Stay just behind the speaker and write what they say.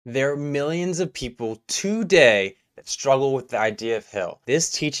There are millions of people today that struggle with the idea of hell.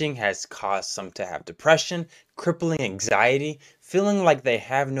 This teaching has caused some to have depression, crippling anxiety, feeling like they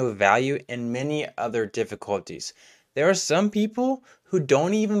have no value, and many other difficulties. There are some people who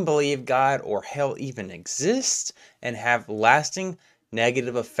don't even believe God or hell even exists and have lasting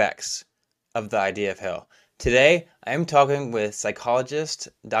negative effects of the idea of hell. Today, I am talking with psychologist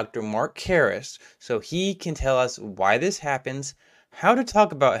Dr. Mark Karris so he can tell us why this happens, how to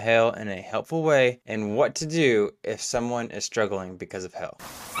talk about hell in a helpful way, and what to do if someone is struggling because of hell.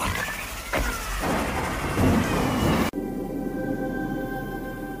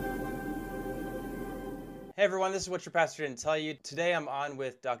 Hey everyone, this is what your pastor didn't tell you. Today I'm on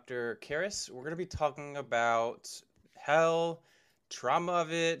with Dr. Karris. We're going to be talking about hell, trauma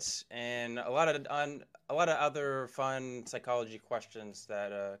of it, and a lot of other fun psychology questions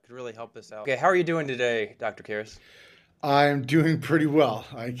that could really help us out. Okay, how are you doing today, Dr. Karris? I'm doing pretty well.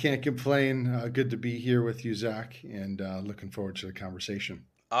 I can't complain. Good to be here with you, Zach, and looking forward to the conversation.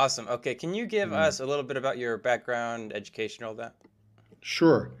 Awesome. Okay, can you give Mm, us a little bit about your background, education, all that?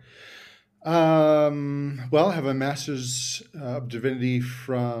 sure. Well, I have a master's of divinity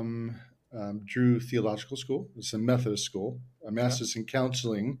from Drew Theological School. It's a Methodist school. A Okay. master's in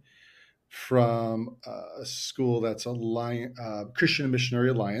counseling from a school that's Christian Missionary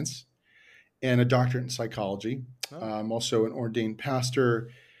Alliance, and a doctorate in psychology. Oh. I'm also an ordained pastor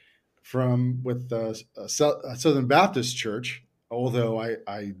from with a Southern Baptist Church, although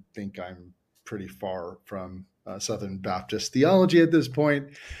I think I'm pretty far from Southern Baptist theology at this point.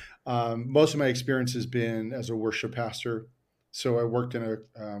 Most of my experience has been as a worship pastor. So I worked in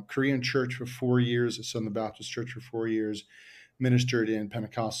a Korean church for 4 years, a Southern Baptist church for 4 years, ministered in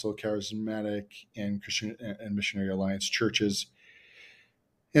Pentecostal, Charismatic, and Christian and Missionary Alliance churches.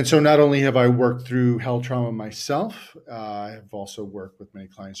 And so not only have I worked through hell trauma myself, I have also worked with many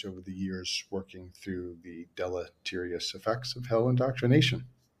clients over the years working through the deleterious effects of hell indoctrination.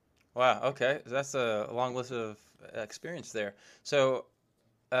 Wow. Okay. That's a long list of experience there. So,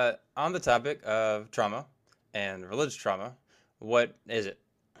 on the topic of trauma and religious trauma, what is it?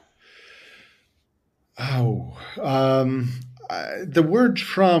 Oh, the word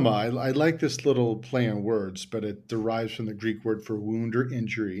trauma, I like this little play on words, but it derives from the Greek word for wound or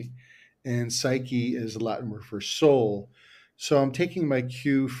injury, and psyche is the Latin word for soul. So I'm taking my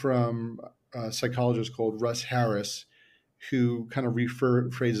cue from a psychologist called Russ Harris, who kind of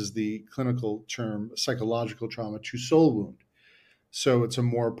phrases the clinical term psychological trauma to soul wound. So it's a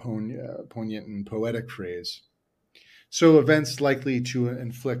more poignant and poetic phrase. So events likely to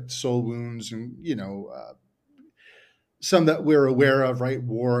inflict soul wounds, and some that we're aware of, right?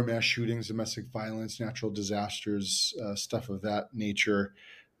 War, mass shootings, domestic violence, natural disasters, stuff of that nature.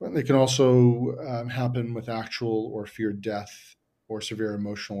 But they can also happen with actual or feared death or severe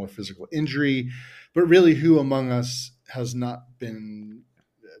emotional or physical injury. But really, who among us has not been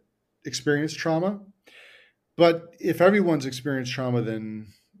experienced trauma? But if everyone's experienced trauma,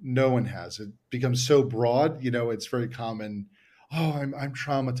 then no one has. It becomes so broad. It's very common. Oh, I'm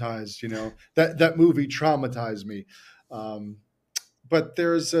traumatized. That movie traumatized me. Um, but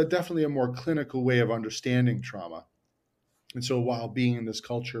there's definitely a more clinical way of understanding trauma. And so, while being in this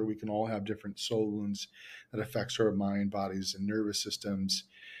culture, we can all have different soul wounds that affects our mind, bodies, and nervous systems.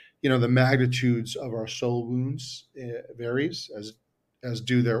 The magnitudes of our soul wounds varies as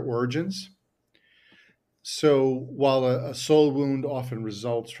do their origins. So, while a soul wound often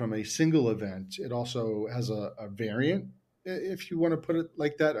results from a single event, it also has a variant, if you want to put it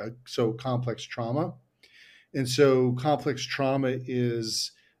like that. So, complex trauma. And so, complex trauma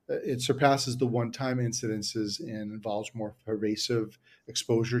it surpasses the one time incidences and involves more pervasive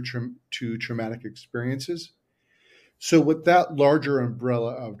exposure to traumatic experiences. So, with that larger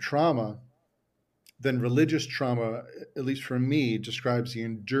umbrella of trauma, then religious trauma, at least for me, describes the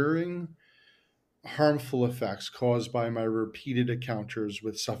enduring harmful effects caused by my repeated encounters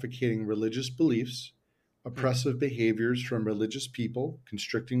with suffocating religious beliefs, Hmm. oppressive behaviors from religious people,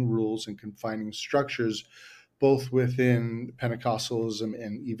 constricting rules, and confining structures, both within Pentecostalism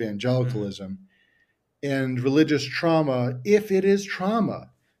and Hmm. evangelicalism. And religious trauma, if it is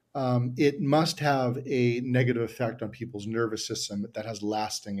trauma, it must have a negative effect on people's nervous system that has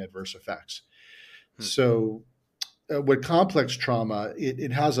lasting adverse effects. Hmm. So, with complex trauma,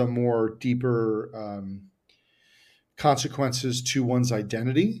 it has a more deeper consequences to one's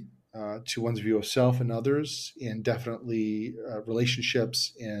identity, to one's view of self and others, and definitely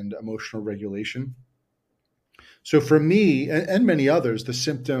relationships and emotional regulation. So, for me and many others, the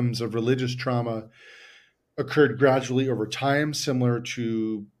symptoms of religious trauma occurred gradually over time, similar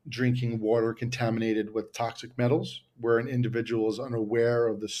to drinking water contaminated with toxic metals, where an individual is unaware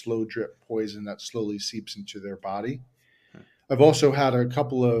of the slow drip poison that slowly seeps into their body. Hmm. I've also had a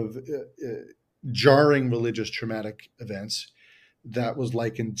couple of jarring religious traumatic events that was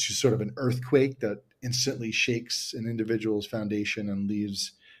likened to sort of an earthquake that instantly shakes an individual's foundation and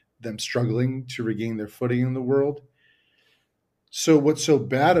leaves them struggling to regain their footing in the world. So, what's so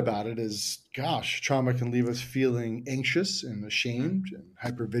bad about it is, gosh, trauma can leave us feeling anxious and Hmm. ashamed and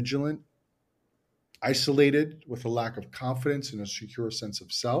hypervigilant, isolated with a lack of confidence and a secure sense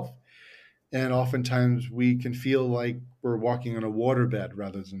of self. And oftentimes we can feel like we're walking on a waterbed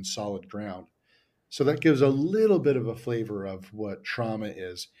rather than solid ground. So that gives a little bit of a flavor of what trauma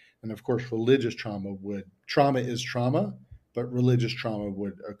is. And of course, trauma is trauma, but religious trauma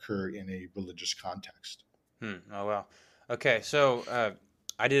would occur in a religious context. Hmm. Oh wow. Okay, so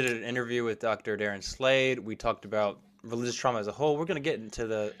I did an interview with Dr. Darren Slade. We talked about religious trauma as a whole. We're going to get into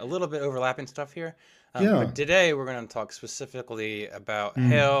the a little bit overlapping stuff here, Yeah. but today we're going to talk specifically about Mm.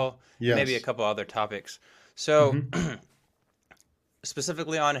 hell and maybe a Yes. couple other topics. So Hmm.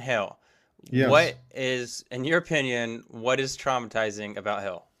 specifically on hell, Yes. what is, in your opinion, what is traumatizing about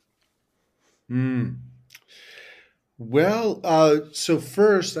hell? Mm. Well, so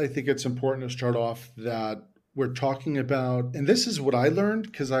first, I think it's important to start off that we're talking about, and this is what I learned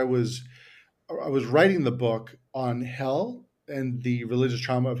because I was writing the book on hell and the religious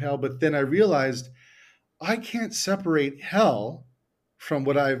trauma of hell, but then I realized I can't separate hell from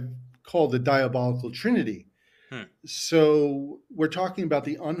what I've called the diabolical trinity. Hmm. So we're talking about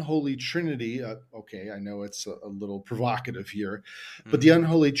the unholy trinity. Okay, I know it's a little provocative here, but the Mm-hmm.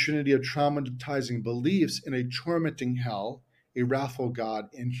 unholy trinity of traumatizing beliefs in a tormenting hell, a wrathful God,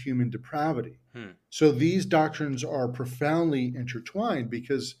 and human depravity. Hmm. So these doctrines are profoundly intertwined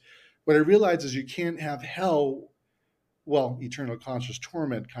because what I realize is you can't have hell, well, eternal conscious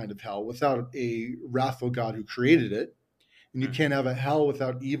torment kind of hell, without a wrathful God who created it. And you Hmm. can't have a hell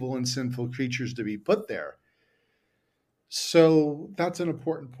without evil and sinful creatures to be put there. So that's an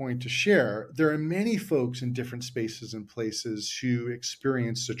important point to share. There are many folks in different spaces and places who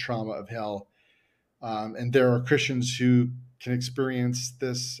experience the trauma of hell. And there are Christians who can experience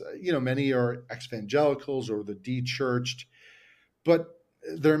this. Many are evangelicals or the de churched, but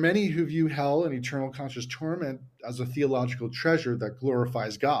there are many who view hell and eternal conscious torment as a theological treasure that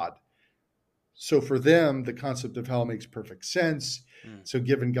glorifies God. So for them, the concept of hell makes perfect sense. Hmm. So,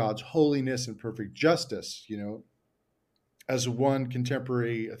 given God's holiness and perfect justice, as one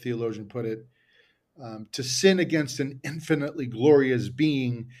contemporary theologian put it, to sin against an infinitely glorious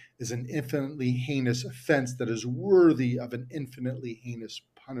being is an infinitely heinous offense that is worthy of an infinitely heinous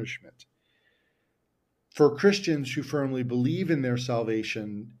punishment. For Christians who firmly believe in their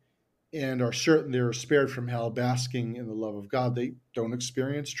salvation and are certain they're spared from hell, basking in the love of God, they don't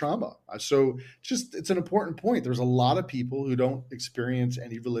experience trauma. So just it's an important point. There's a lot of people who don't experience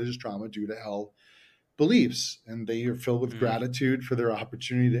any religious trauma due to hell beliefs, and they are filled with Hmm. gratitude for their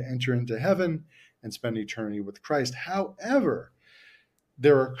opportunity to enter into heaven and spend eternity with Christ. However,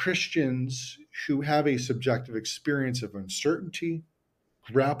 there are Christians who have a subjective experience of uncertainty,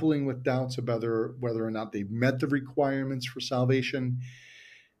 grappling with doubts about whether or not they've met the requirements for salvation.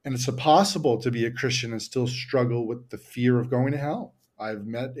 And it's possible to be a Christian and still struggle with the fear of going to hell. I've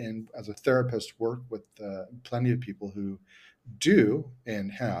met and, as a therapist, worked with plenty of people who do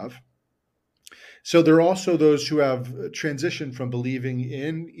and have. So there are also those who have transitioned from believing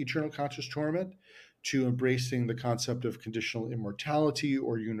in eternal conscious torment to embracing the concept of conditional immortality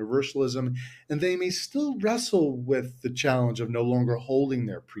or universalism, and they may still wrestle with the challenge of no longer holding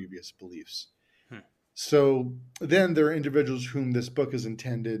their previous beliefs. Hmm. So then there are individuals whom this book is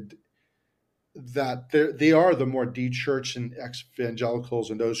intended that they are the more de-churched and evangelicals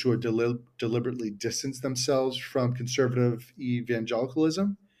and those who are deliberately distance themselves from conservative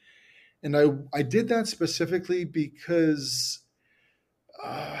evangelicalism. And I did that specifically because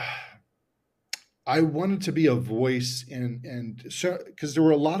uh, I wanted to be a voice, and so because there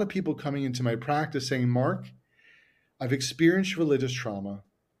were a lot of people coming into my practice saying, Mark, I've experienced religious trauma,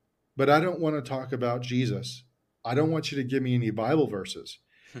 but I don't want to talk about Jesus. I don't want you to give me any Bible verses.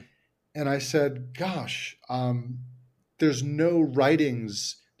 And I said, gosh, there's no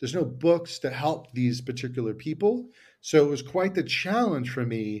writings, there's no books to help these particular people. So it was quite the challenge for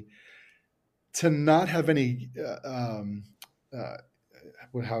me to not have any uh,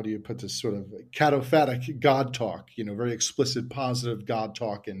 how do you put this, sort of cataphatic God talk, very explicit positive God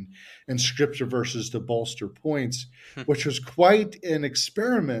talk and scripture verses to bolster points, which was quite an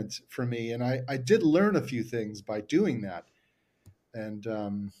experiment for me. And I did learn a few things by doing that.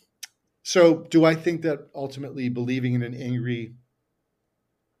 And so do I think that ultimately believing in an angry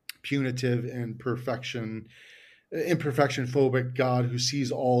punitive and imperfection phobic God who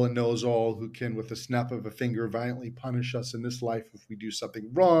sees all and knows all, who can, with a snap of a finger, violently punish us in this life if we do something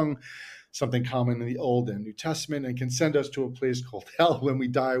wrong, something common in the Old and New Testament, and can send us to a place called hell when we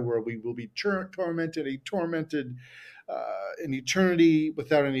die, where we will be tormented in eternity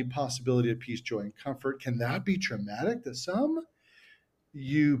without any possibility of peace, joy, and comfort. Can that be traumatic to some?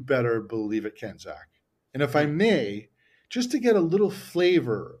 You better believe it can, Zach. And if I Hmm. may, just to get a little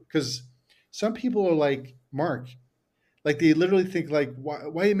flavor, because some people are like, Mark, like they literally think like, why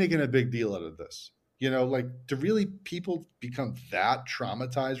are you making a big deal out of this? Like, do really people become that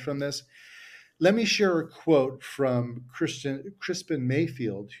traumatized from this? Let me share a quote from Crispin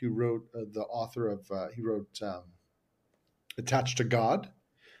Mayfield, who wrote the author of he wrote Attached to God.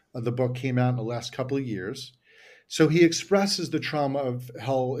 The book came out in the last couple of years. So he expresses the trauma of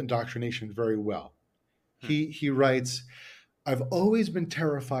hell indoctrination very well. Hmm. He writes, I've always been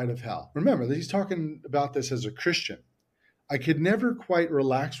terrified of hell. Remember that he's talking about this as a Christian. I could never quite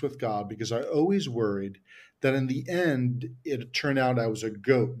relax with God because I always worried that in the end it'd turn out I was a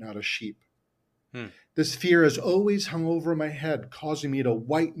goat, not a sheep. Hmm. This fear has always hung over my head, causing me to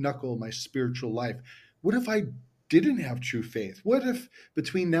white knuckle my spiritual life. What if I didn't have true faith? What if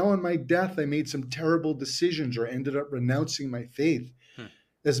between now and my death I made some terrible decisions or ended up renouncing my faith? Hmm.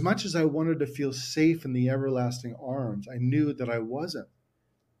 As much as I wanted to feel safe in the everlasting arms, I knew that I wasn't.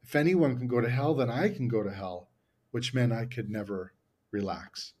 If anyone can go to hell, then I can go to hell, which meant I could never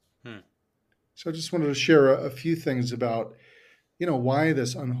relax. Hmm. So I just wanted to share a few things about, why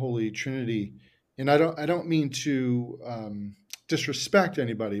this unholy trinity. And I don't mean to disrespect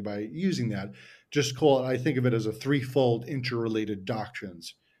anybody by using that. Just call it, I think of it as a threefold interrelated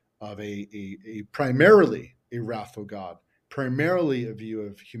doctrines of a primarily a wrathful God, primarily a view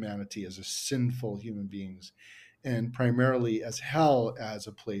of humanity as a sinful human beings, and primarily as hell as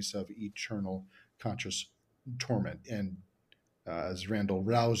a place of eternal conscious torment. And as Randall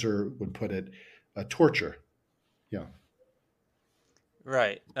Rouser would put it, torture. Yeah.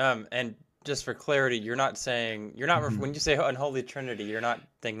 Right. And just for clarity, you're not saying you're not Mhm. when you say unholy Trinity, you're not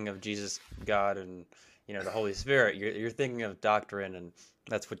thinking of Jesus, God, and the Holy Spirit. You're thinking of doctrine, and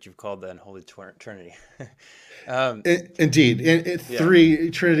that's what you've called the unholy Trinity. um, Indeed, yeah. three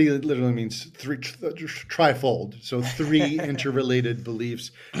Trinity literally means three trifold. So three interrelated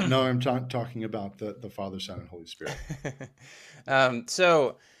beliefs. No, I'm talking about the Father, Son, and Holy Spirit. um,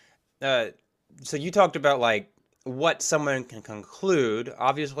 so uh, so you talked about like what someone can conclude.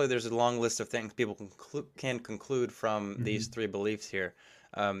 Obviously, there's a long list of things people can conclude from these Hmm. three beliefs here.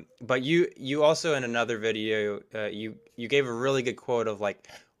 But you also in another video you gave a really good quote of like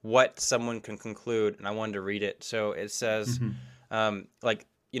what someone can conclude, and I wanted to read it. So it says, Hmm. like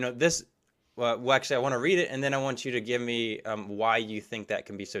this. Well, actually, I want to read it, and then I want you to give me why you think that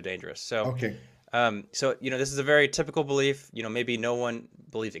can be so dangerous. So Okay. this is a very typical belief. Maybe no one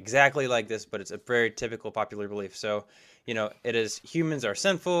believes exactly like this, but it's a very typical popular belief. So, it is humans are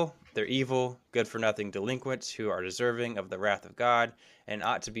sinful, they're evil, good for nothing delinquents who are deserving of the wrath of God and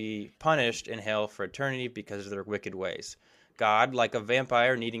ought to be punished in hell for eternity because of their wicked ways. God, like a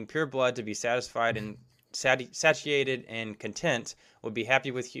vampire needing pure blood to be satisfied and satiated and content, would be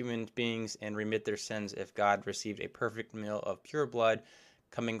happy with human beings and remit their sins if God received a perfect meal of pure blood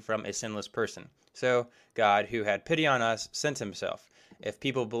coming from a sinless person. So God, who had pity on us, sent himself. If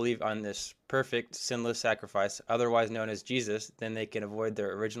people believe on this perfect, sinless sacrifice, otherwise known as Jesus, then they can avoid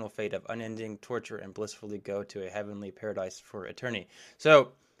their original fate of unending torture and blissfully go to a heavenly paradise for eternity.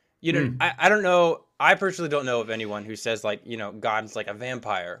 So, Mm. I don't know. I personally don't know of anyone who says, like, God's like a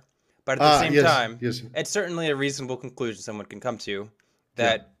vampire. But at the Ah, same yes, time, yes, it's certainly a reasonable conclusion someone can come to yeah.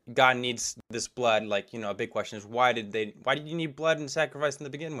 that God needs this blood. Like, a big question is why did you need blood and sacrifice in the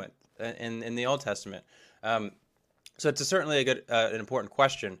begin with in the Old Testament? Um, so it's certainly a good, an important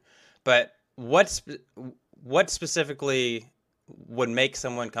question. But what specifically would make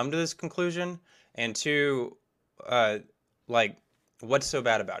someone come to this conclusion? And two, uh, like, what's so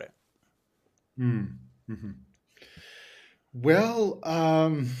bad about it? Mm. Hmm. Well,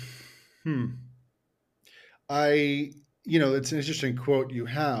 hmm. I, it's an interesting quote you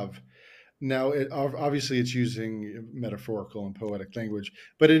have. Now, obviously, it's using metaphorical and poetic language,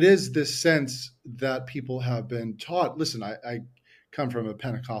 but it is this sense that people have been taught. Listen, I come from a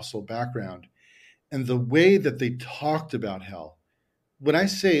Pentecostal background, and the way that they talked about hell, when I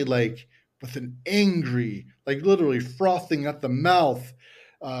say like with an angry, like literally frothing at the mouth,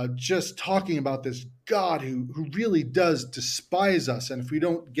 just talking about this God who really does despise us, and if we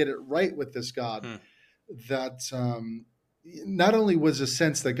don't get it right with this God, Hmm. that not only was a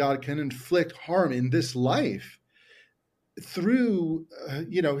sense that God can inflict harm in this life, through,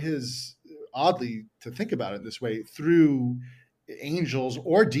 his, oddly to think about it this way, through angels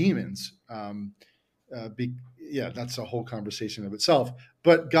or demons. Yeah, that's a whole conversation of itself.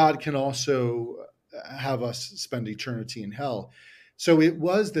 But God can also have us spend eternity in hell. So it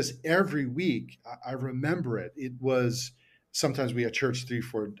was this every week. I remember it. It was sometimes we had church 3,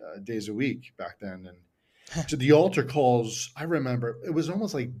 4 days a week back then, and to the altar calls. I remember it was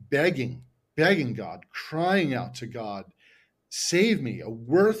almost like begging God, crying out to God, save me, a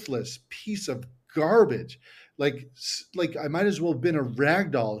worthless piece of garbage. Like I might as well have been a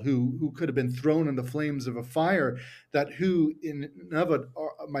rag doll who could have been thrown in the flames of a fire. That who in and of it,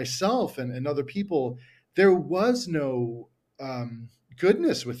 myself and other people, there was no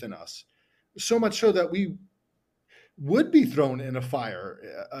goodness within us. So much so that we would be thrown in a fire.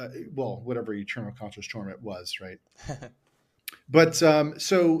 Well, whatever eternal conscious torment was, right? But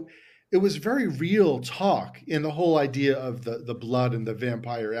so it was very real talk in the whole idea of the blood and the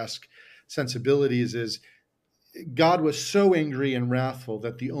vampire esque sensibilities. Is God was so angry and wrathful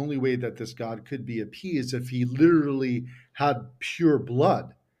that the only way that this God could be appeased if he literally had pure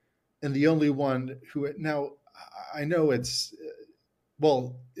blood, and the only one who now I know it's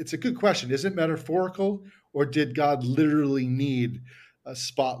well, it's a good question. Is it metaphorical, or did God literally need a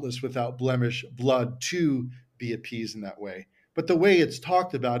spotless, without blemish blood to be appeased in that way? But the way it's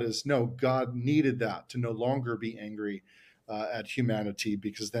talked about is no, God needed that to no longer be angry at humanity,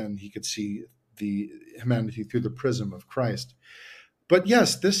 because then he could see the humanity through the prism of Christ. But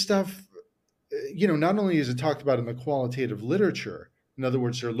yes, this stuff, not only is it talked about in the qualitative literature, in other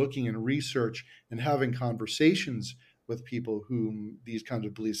words, they're looking in research and having conversations with people whom these kinds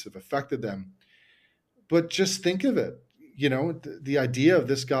of beliefs have affected them. But just think of it, the idea of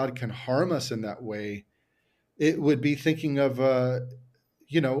this God can harm us in that way. It would be thinking of,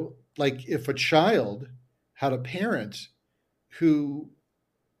 like if a child had a parent who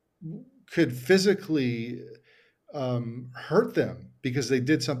could physically hurt them because they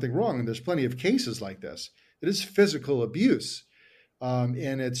did something wrong. And there's plenty of cases like this. It is physical abuse, and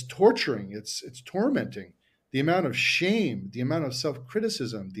it's torturing. It's tormenting. The amount of shame, the amount of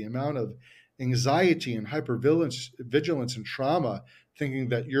self-criticism, the amount of anxiety and hypervigilance and trauma, thinking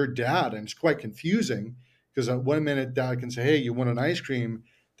that your dad, and it's quite confusing because at one minute dad can say, "Hey, you want an ice cream?"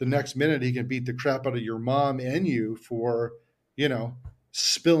 The next minute he can beat the crap out of your mom and you for, you know,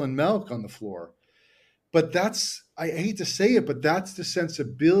 spilling milk on the floor. But that's, I hate to say it, but that's the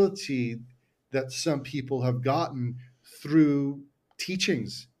sensibility that some people have gotten through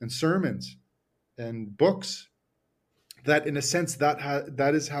teachings and sermons and books. That, in a sense,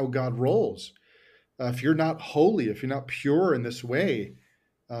 that is how God rolls. If you're not holy, if you're not pure in this way,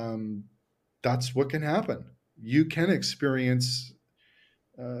 um, that's what can happen. You can experience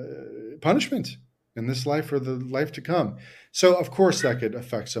punishment in this life or the life to come. So, of course, that could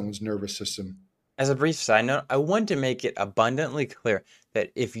affect someone's nervous system. As a brief side note, I want to make it abundantly clear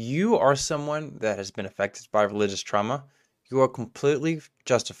that if you are someone that has been affected by religious trauma, you are completely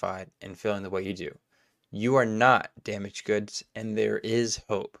justified in feeling the way you do. You are not damaged goods, and there is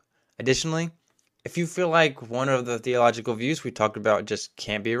hope. Additionally, if you feel like one of the theological views we talked about just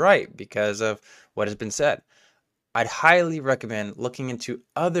can't be right because of what has been said, I'd highly recommend looking into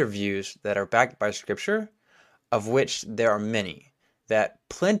other views that are backed by scripture, of which there are many, that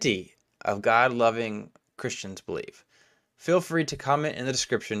plenty of God loving Christians believe. Feel free to comment in the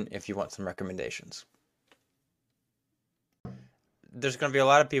description if you want some recommendations. There's going to be a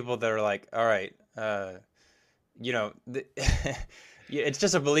lot of people that are like, all right, you know, yeah, it's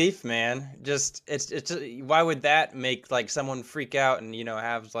just a belief, man. It's just, why would that make like someone freak out and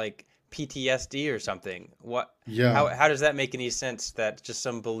have like PTSD or something? What Yeah, how does that make any sense that just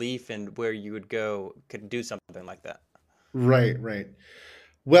some belief and where you would go could do something like that? right, right.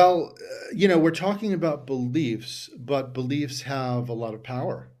 Well, we're talking about beliefs, but beliefs have a lot of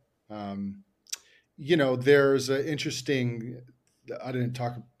power. Um, there's an interesting. I didn't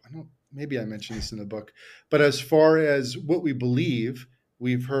talk. I don't. Maybe I mentioned this in the book, but as far as what we believe,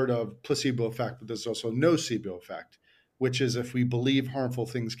 we've heard of placebo effect, but there's also nocebo effect, which is if we believe harmful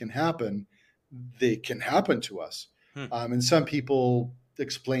things can happen, they can happen to us. Hmm. And some people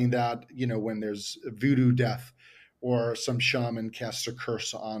explain that, when there's a voodoo death or some shaman casts a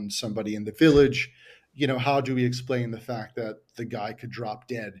curse on somebody in the village, how do we explain the fact that the guy could drop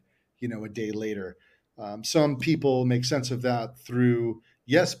dead, a day later? Some people make sense of that through,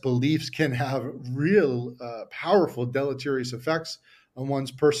 yes, beliefs can have real powerful deleterious effects on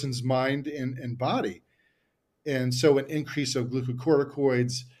one's person's mind and body. And so an increase of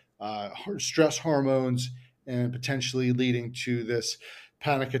glucocorticoids, stress hormones, and potentially leading to this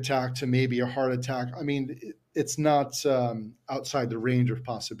panic attack to maybe a heart attack. I mean, it's not outside the range of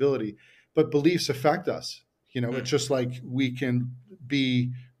possibility. But beliefs affect us. Hmm. It's just like we can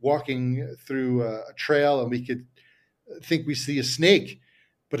be walking through a trail and we could think we see a snake,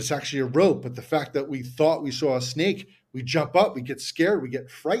 but it's actually a rope. But the fact that we thought we saw a snake, we jump up, we get scared, we get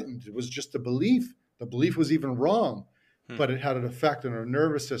frightened. It was just a belief. The belief was even wrong, Hmm. but it had an effect on our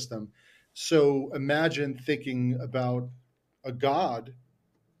nervous system. So imagine thinking about a God,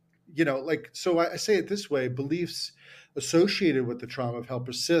 so I say it this way: beliefs associated with the trauma have helped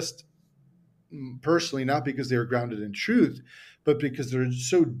persist, personally, not because they are grounded in truth, but because they're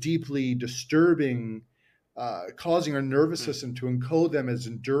so deeply disturbing, causing our nervous Hmm. system to encode them as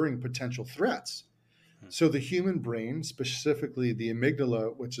enduring potential threats. Hmm. So the human brain, specifically the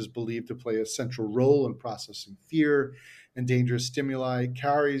amygdala, which is believed to play a central role in processing fear and dangerous stimuli,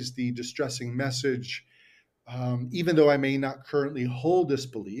 carries the distressing message. Even though I may not currently hold this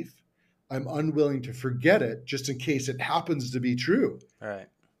belief, I'm unwilling to forget it just in case it happens to be true. All right.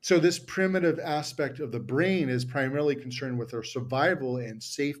 So, this primitive aspect of the brain is primarily concerned with our survival and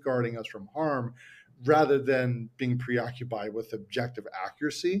safeguarding us from harm rather than being preoccupied with objective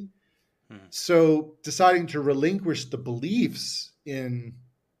accuracy. Hmm. So, deciding to relinquish the beliefs in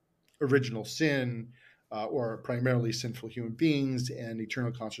original sin, or primarily sinful human beings and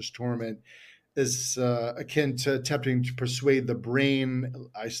eternal conscious torment is akin to attempting to persuade the brain.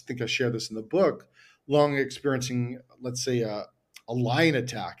 I think I share this in the book, long experiencing, let's say, a lion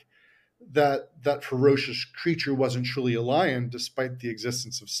attack, that ferocious creature wasn't truly a lion, despite the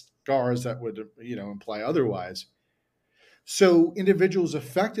existence of scars that would, imply otherwise. So, individuals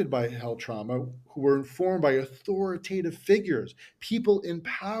affected by health trauma who were informed by authoritative figures, people in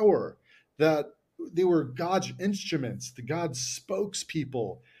power, that they were God's instruments, the God's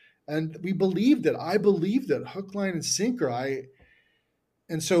spokespeople. And we believed it. I believed it, hook, line, and sinker.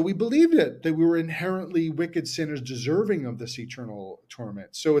 And so we believed it, that we were inherently wicked sinners deserving of this eternal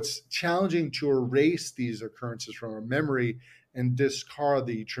torment. So it's challenging to erase these occurrences from our memory and discard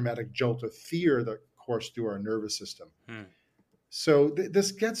the traumatic jolt of fear that coursed through our nervous system. Hmm. So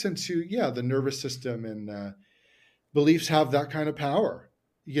this gets into, yeah, the nervous system, and beliefs have that kind of power.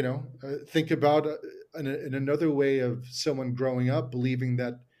 Think about in another way of someone growing up believing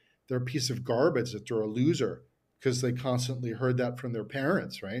that they're a piece of garbage, that they're a loser, because they constantly heard that from their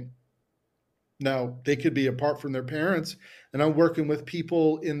parents, right? Now, they could be apart from their parents, and I'm working with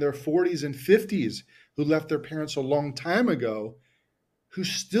people in their 40s and 50s who left their parents a long time ago, who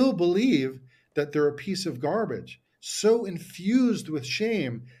still believe that they're a piece of garbage, so infused with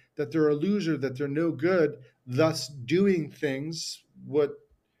shame that they're a loser, that they're no good, thus doing things what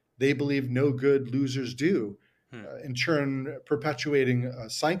they believe no good losers do, Hmm. in turn perpetuating a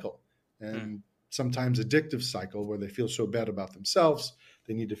cycle, Hmm. and sometimes addictive cycle, where they feel so bad about themselves,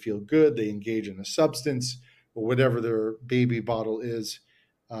 they need to feel good, they engage in a substance or whatever their baby bottle is,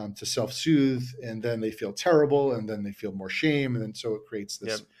 to self-soothe, and then they feel terrible, and then they feel more shame, and then so it creates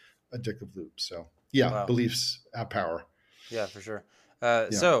this Yep. addictive loop. So yeah, Wow. beliefs have power. Yeah, for sure.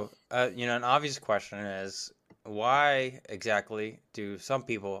 Yeah. An obvious question is why exactly do some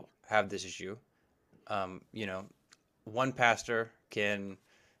people have this issue? Um, you know, one pastor can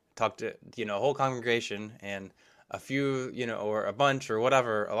talk to, a whole congregation and a few, or a bunch or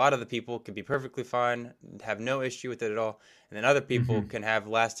whatever, a lot of the people could be perfectly fine, have no issue with it at all. And then other people Mhm. can have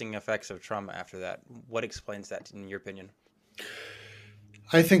lasting effects of trauma after that. What explains that in your opinion?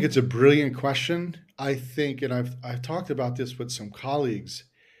 I think it's a brilliant question. I think, and I've talked about this with some colleagues.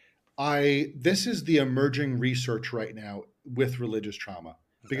 I This is the emerging research right now with religious trauma,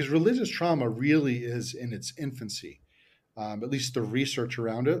 Okay. because religious trauma really is in its infancy, at least the research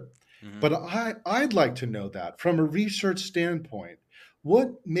around it. Hmm. But I'd like to know that from a research standpoint,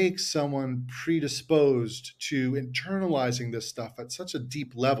 what makes someone predisposed to internalizing this stuff at such a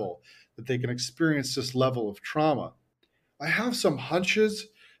deep level that they can experience this level of trauma? I have some hunches,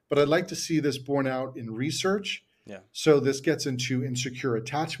 but I'd like to see this borne out in research. Yeah. So this gets into insecure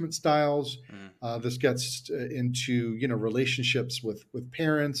attachment styles. Hmm. This gets into, relationships with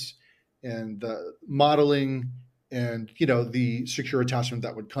parents, and modeling, and the secure attachment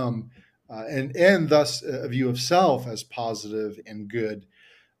that would come, and thus a view of self as positive and good,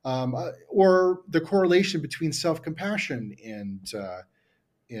 or the correlation between self compassion and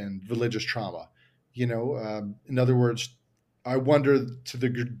religious trauma. In other words, I wonder, to the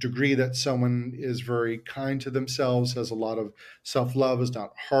degree that someone is very kind to themselves, has a lot of self love, is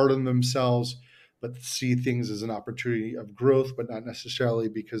not hard on themselves, but see things as an opportunity of growth, but not necessarily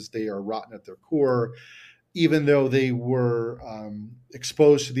because they are rotten at their core. Even though they were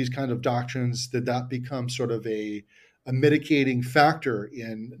exposed to these kind of doctrines, did that become sort of a mitigating factor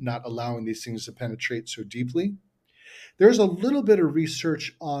in not allowing these things to penetrate so deeply. There's a little bit of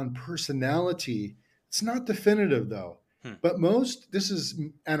research on personality. It's not definitive though, Hmm. but this is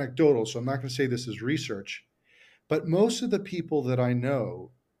anecdotal, so I'm not going to say this is research, but most of the people that I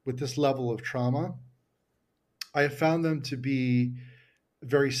know with this level of trauma, I have found them to be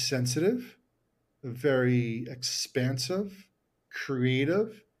very sensitive, very expansive,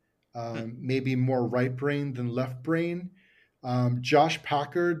 creative, Hmm. maybe more right brain than left brain. Josh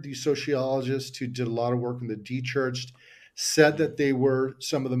Packard, the sociologist who did a lot of work in the de-churched, said Hmm. that they were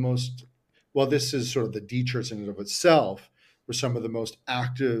some of the most, well, this is sort of the de-church in and of itself, were some of the most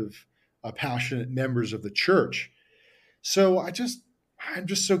active, passionate members of the church. So I'm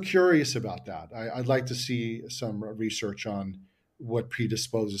just so curious about that. I'd like to see some research on what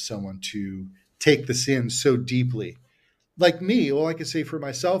predisposes someone to take the sin so deeply. Like me, all I can say for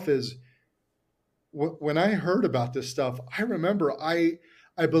myself is when I heard about this stuff, I remember I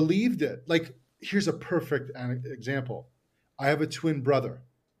believed it. Like here's a perfect example. I have a twin brother,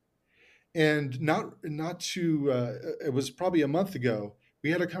 and not to it was probably a month ago.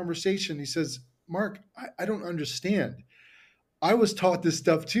 We had a conversation. He says, "Mark, I don't understand. I was taught this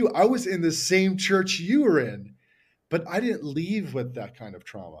stuff too. I was in the same church you were in, but I didn't leave with that kind of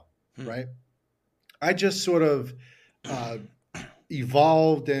trauma, Hmm. right? I just sort of uh,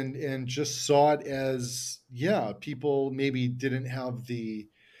 evolved and just saw it as yeah, people maybe didn't have the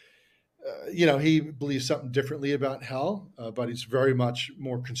he believes something differently about hell, but he's very much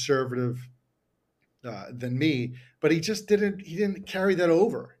more conservative than me. But he didn't carry that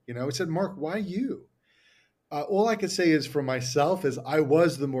over. He said, "Mark, why you?" All I could say is for myself is I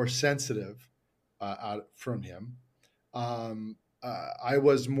was the more sensitive out from him. I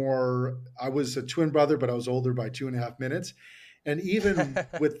was a twin brother, but I was older by 2.5 minutes. And even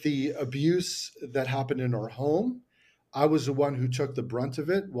with the abuse that happened in our home, I was the one who took the brunt of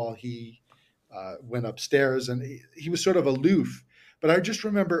it while he went upstairs, and he was sort of aloof. But I just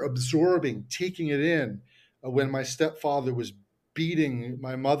remember absorbing, taking it in when my stepfather was beating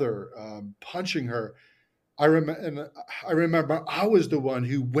my mother, punching her. I remember I was the one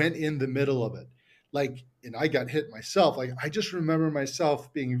who went in the middle of it, like, and I got hit myself. Like I just remember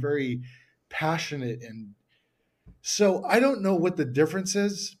myself being very passionate, and so I don't know what the difference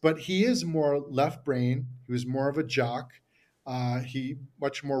is, but he is more left brain. He was more of a jock. He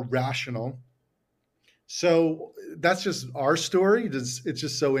much more rational. So that's just our story. It's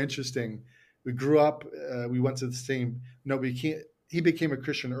just so interesting. We grew up. We went to the same. No, we can't. He became a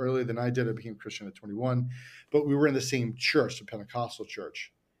Christian earlier than I did. I became a Christian at 21, but we were in the same church, the Pentecostal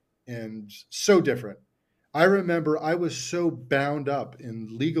church, and so different. I remember I was so bound up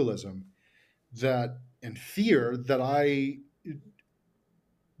in legalism that and fear that I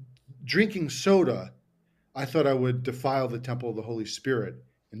drinking soda. I thought I would defile the temple of the Holy Spirit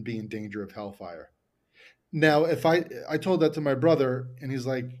and be in danger of hellfire. Now, if I told that to my brother, and he's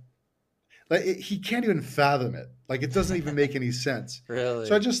like he can't even fathom it. Like it doesn't even make any sense. So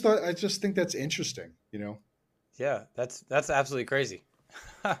Really? I just think that's interesting. Yeah, that's absolutely crazy.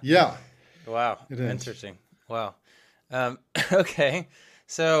 Yeah, Wow, it is. interesting. Wow. Um, okay,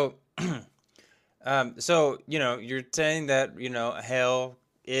 so so you're saying that hell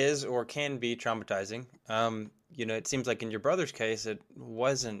is or can be traumatizing. It seems like in your brother's case, it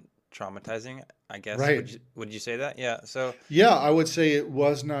wasn't traumatizing. I guess Right. would you say that? Yeah. So Yeah, I would say it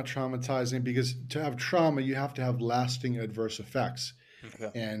was not traumatizing because to have trauma, you have to have lasting adverse effects,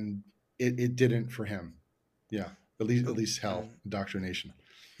 okay. and it didn't for him. Yeah, at least hell Mm. indoctrination.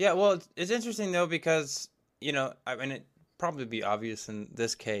 Yeah. Well, it's interesting though because I mean it probably be obvious in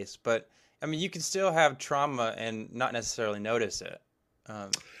this case, but I mean you can still have trauma and not necessarily notice it.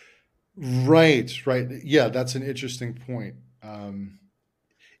 Um, Right, right. Yeah, that's an interesting point.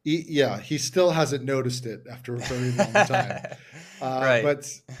 Yeah, he still hasn't noticed it after a very long time. Uh, right.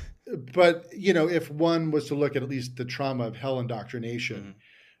 but if one was to look at least the trauma of hell indoctrination, Mhm.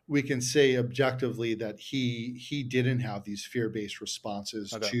 we can say objectively that he didn't have these fear-based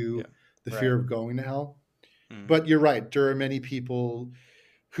responses Okay. Yeah. to the Right. fear of going to hell. Mhm. But you're right, there are many people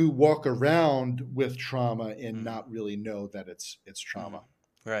who walk around with trauma and Mhm. not really know that it's Mhm. trauma.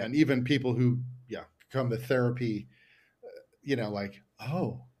 Right. And even people who come to therapy, like,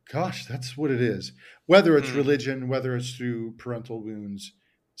 oh gosh, that's what it is. Whether it's Mhm. religion, whether it's through parental wounds.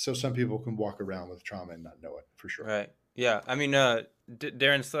 So some people can walk around with trauma and not know it for sure. Right. Yeah. I mean,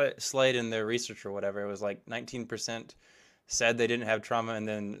 Darren Slade in their research or whatever, it was like 19% said they didn't have trauma, and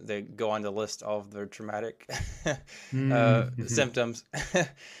then they go on to list all of their traumatic Mm-hmm. symptoms.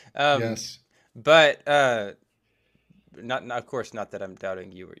 um, Yes. but not of course, not that I'm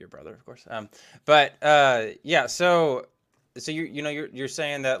doubting you or your brother, of course. But yeah, so you're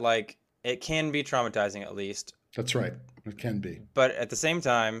saying that like it can be traumatizing at least, That's right. It can be. but at the same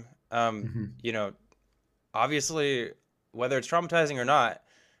time, Hmm. you know, obviously, whether it's traumatizing or not,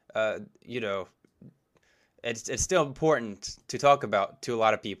 you know, it's still important to talk about to a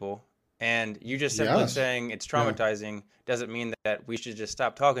lot of people. And you just simply Yes. saying it's Yeah. traumatizing doesn't mean that we should just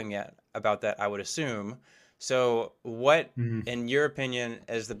stop talking yet about that, I would assume. So, what, Mhm. in your opinion,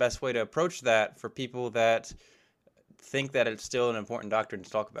 is the best way to approach that for people that think that it's still an important doctrine to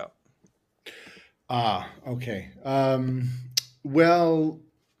talk about? Ah, okay. Well,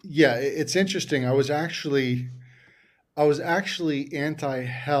 yeah, it's interesting. I was actually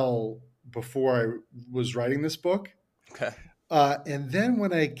anti-hell before I was writing this book. Okay. And then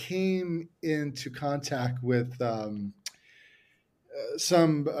when I came into contact with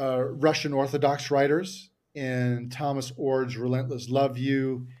some Russian Orthodox writers and Thomas Ord's Relentless Love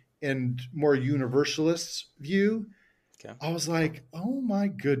view and more universalists view, Okay. I was like, oh my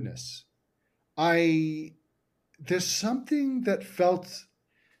goodness. I There's something that felt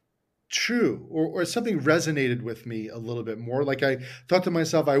true, or something resonated with me a little bit more. Like I thought to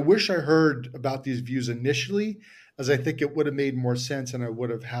myself, I wish I heard about these views initially, as I think it would have made more sense and I would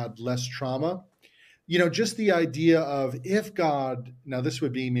have had less trauma. Just the idea of, if God, now this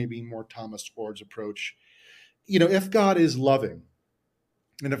would be maybe more Thomas Ford's approach, if God is loving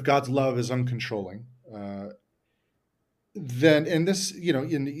and if God's love is uncontrolling, then, and this,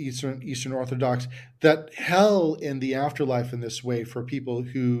 in the Eastern Orthodox, that hell in the afterlife in this way for people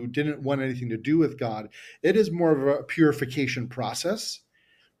who didn't want anything to do with God, it is more of a purification process,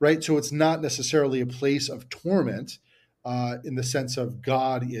 right? So it's not necessarily a place of torment, in the sense of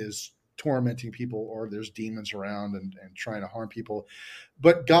God is tormenting people or there's demons around and trying to harm people.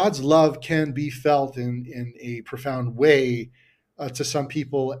 But God's love can be felt in a profound way, to some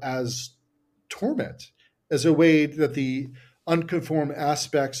people, as torment, as a way that the unconformed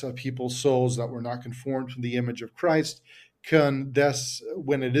aspects of people's souls that were not conformed to the image of Christ can thus,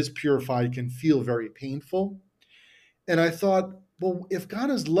 when it is purified, can feel very painful. And I thought, well, if God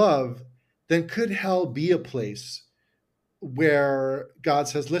is love, then could hell be a place where God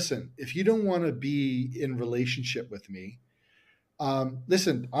says, listen, if you don't want to be in relationship with me,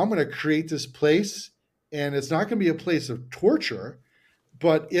 listen, I'm going to create this place, and it's not going to be a place of torture.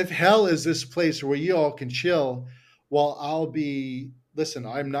 But if hell is this place where you all can chill, well, listen,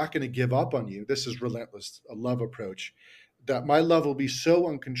 I'm not going to give up on you. This is relentless, a love approach. That my love will be so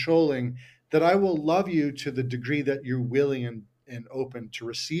uncontrolling that I will love you to the degree that you're willing and open to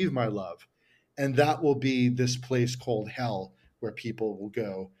receive my love. And that will be this place called hell where people will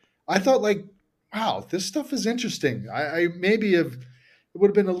go. I thought, like, wow, this stuff is interesting. I maybe have, it would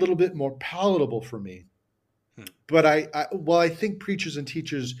have been a little bit more palatable for me. Hmm. But well, I think preachers and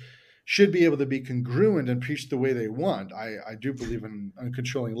teachers should be able to be congruent and preach the way they want. I do believe in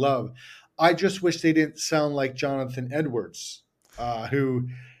uncontrolling love. I just wish they didn't sound like Jonathan Edwards, who,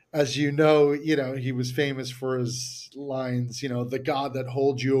 as he was famous for his lines, the God that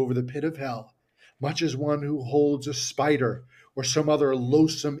holds you over the pit of hell, much as one who holds a spider or some other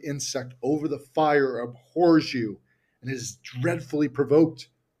loathsome insect over the fire abhors you and is dreadfully provoked.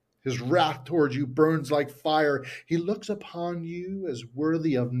 His wrath towards you burns like fire. He looks upon you as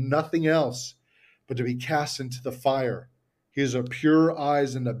worthy of nothing else but to be cast into the fire. He is a pure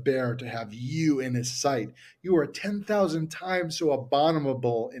eyes and a bear to have you in his sight. You are 10,000 times so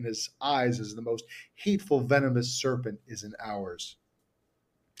abominable in his eyes as the most hateful, venomous serpent is in ours.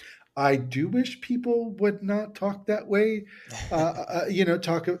 I do wish people would not talk that way.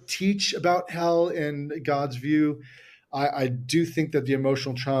 Teach about hell and God's view. I do think that the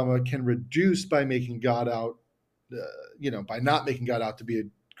emotional trauma can reduce by making God out, by not making God out to be a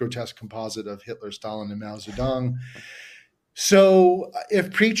grotesque composite of Hitler, Stalin, and Mao Zedong. So,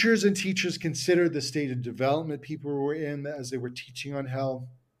 if preachers and teachers consider the state of development people were in as they were teaching on hell,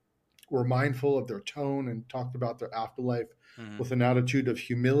 were mindful of their tone and talked about their afterlife Hmm. with an attitude of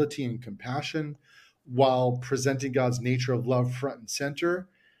humility and compassion while presenting God's nature of love front and center,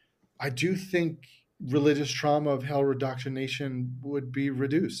 I do think religious trauma of hell reductionation would be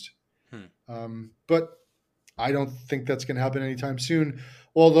reduced. Hmm. But I don't think that's going to happen anytime soon.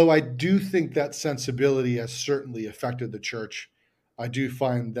 Although I do think that sensibility has certainly affected the church. I do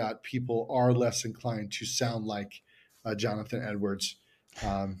find that people are less inclined to sound like Jonathan Edwards.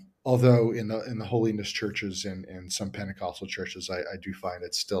 Although in the holiness churches and some Pentecostal churches, I do find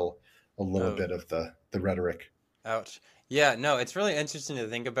it's still a little Oh, bit of the rhetoric. ouch. Yeah, no, it's really interesting to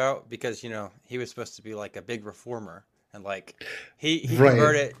think about because, he was supposed to be like a big reformer and like he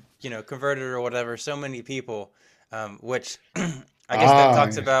Right. converted or whatever so many people. which I guess that Ah,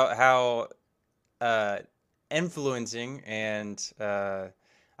 talks about how uh, influencing and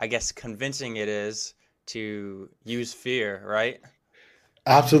I guess convincing it is to use fear, right?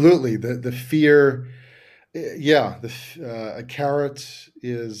 absolutely. The fear, yeah, a carrot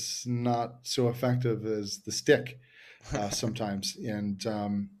is not so effective as the stick sometimes, and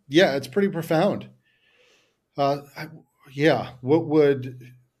yeah, it's pretty profound. I, yeah, what would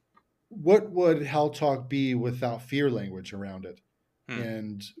hell talk be without fear language around it? Hmm.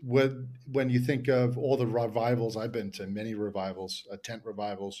 And what when you think of all the revivals, I've been to many revivals, tent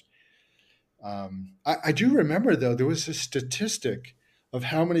revivals. I do remember though there was a statistic of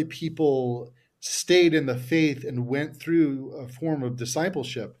how many people stayed in the faith and went through a form of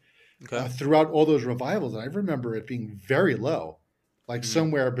discipleship Okay. throughout all those revivals. And I remember it being very low, like Hmm.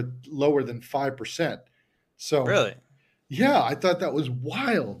 somewhere but lower than 5%. So Really? yeah, I thought that was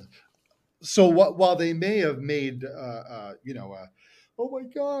wild. So while they may have made oh my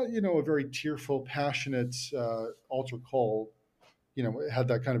god, a very tearful, passionate altar call, had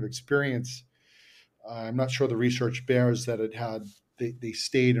that kind of experience, I'm not sure the research bears that they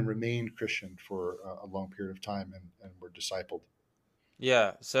stayed and remained Christian for a long period of time and were discipled.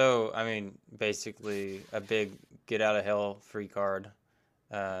 Yeah. So, I mean, basically a big get out of hell free card.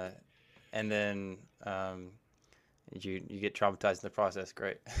 Uh, and then you get traumatized in the process.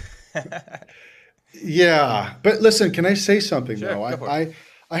 Great. Yeah, but listen, can I say something Sure, though? go I for it.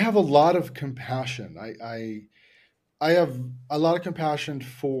 I, I have a lot of compassion. I have a lot of compassion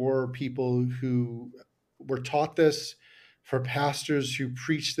for people who were taught this, for pastors who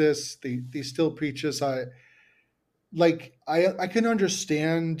preach this. They still preach this. I can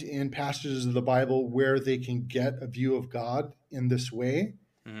understand in passages of the Bible where they can get a view of God in this way,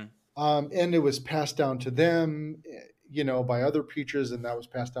 Hmm. and it was passed down to them, by other preachers, and that was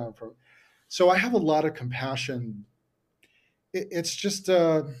passed down from. So I have a lot of compassion. It's just,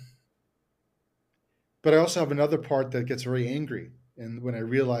 but I also have another part that gets very angry, and when I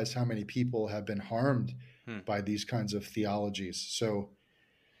realize how many people have been harmed Hmm. by these kinds of theologies. So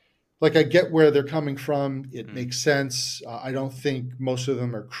like I get where they're coming from. It Hmm. makes sense. I don't think most of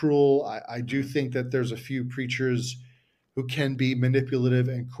them are cruel. I do Hmm. think that there's a few preachers who can be manipulative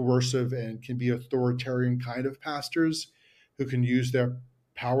and coercive and can be authoritarian kind of pastors who can use their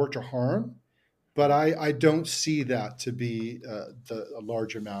power to harm. But Hmm. I don't see that to be a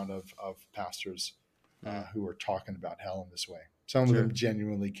large amount of pastors Hmm. who are talking about hell in this way. Some of Sure. them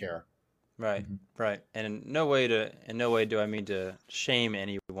genuinely care. Right. Mhm. Right. And in no way do I mean to shame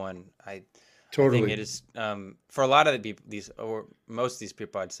anyone. I think Totally. it is for a lot of the people, these or most of these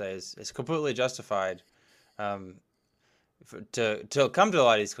people, I'd say is completely justified um, to come to a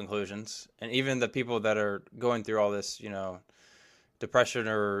lot of these conclusions. And even the people that are going through all this, depression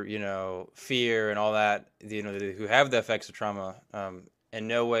or fear and all that, who have the effects of trauma, in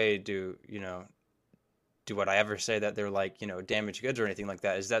no way do what I ever say that they're like damaged goods or anything like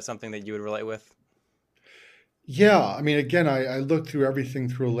that. Is that something that you would relate with? Yeah, I mean, again, I look through everything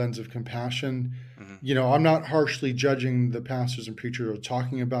through a lens of compassion. Hmm. I'm not harshly judging the pastors and preachers who are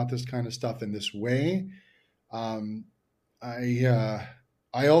talking about this kind of stuff in this way. Um,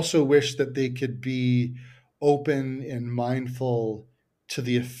 I also wish that they could be open and mindful to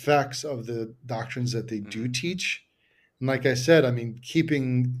the effects of the doctrines that they do Hmm. teach. And like I said, I mean,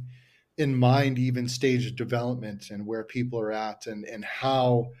 keeping in mind even stage of development and where people are at and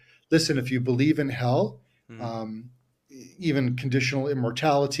how, listen, if you believe in hell, Hmm. um, even conditional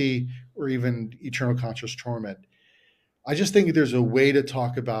immortality or even eternal conscious torment, I just think there's a way to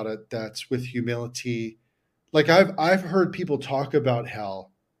talk about it that's with humility. Like I've heard people talk about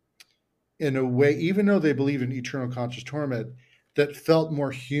hell in a way, even though they believe in eternal conscious torment, that felt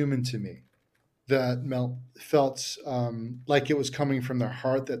more human to me. That felt like it was coming from their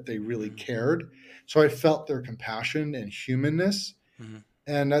heart, that they really Hmm. cared. So I felt their compassion and humanness, Hmm.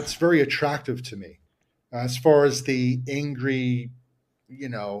 and that's very attractive to me. As far as the angry,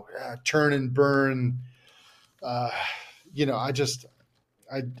 turn and burn, uh, I just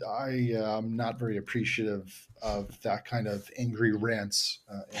I am not very appreciative of that kind of angry rants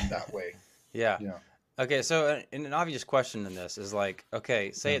in that way. Yeah. Yeah, Okay, so an obvious question in this is like,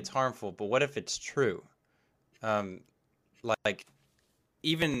 okay, say yeah. it's harmful, but what if it's true? Um, like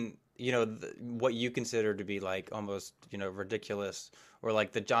even what you consider to be like almost ridiculous or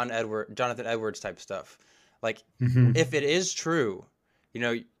like the Jonathan Edwards type stuff. Like, Hmm. if it is true,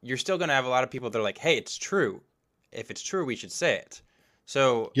 you're still gonna have a lot of people that are like, hey, it's true. If it's true, we should say it.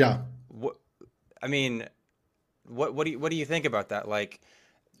 So, Yeah, what I mean, what do you think about that? Like,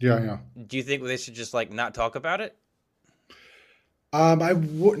 yeah, yeah. do you think they should just like not talk about it? I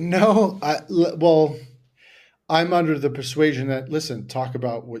would no. Well, I'm under the persuasion that, listen, talk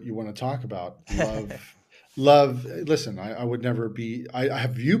about what you want to talk about. Love. Listen, I would never be. I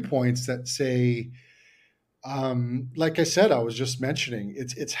have viewpoints that say, like I said, I was just mentioning,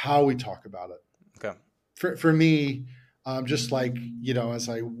 it's how we talk about it. Okay. For me, just like as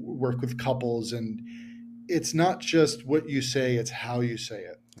I work with couples, and it's not just what you say; it's how you say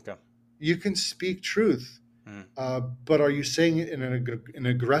it. Okay. You can speak truth, Mm, but are you saying it in an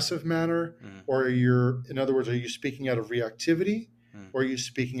aggressive manner, mm, or in other words, are you speaking out of reactivity, mm, or are you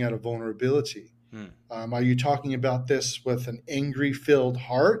speaking out of vulnerability? mm. Are you talking about this with an angry filled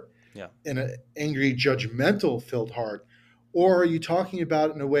heart Yeah. and an angry judgmental filled heart, or are you talking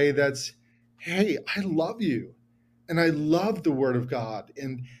about it in a way that's, hey, I love you, and I love the Word of God,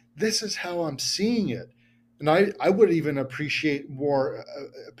 and this is how I'm seeing it. And I would even appreciate more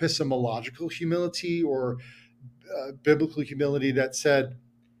epistemological humility, or biblical humility, that said,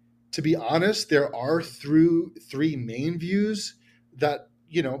 to be honest, there are through three main views that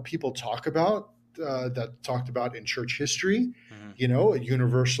people talk about, that talked about in church history. Mm-hmm.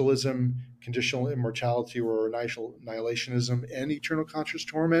 Universalism, conditional immortality or annihilationism, and eternal conscious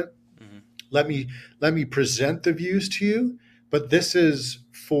torment. Mm-hmm. Let me present the views to you, but this is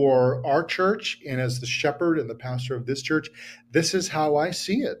for our church, and as the shepherd and the pastor of this church, this is how I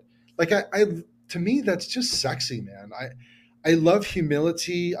see it. Like I to me, that's just sexy, man. I love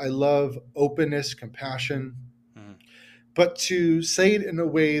humility, I love openness, compassion, Mm-hmm. but to say it in a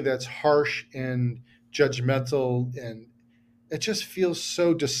way that's harsh and judgmental, and it just feels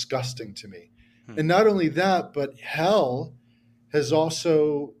so disgusting to me. Mm-hmm. And not only that, but hell has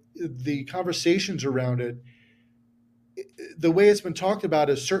also, the conversations around it, the way it's been talked about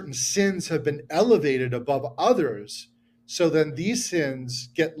is certain sins have been elevated above others. So then these sins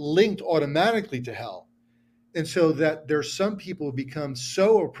get linked automatically to hell. And so that there's some people who become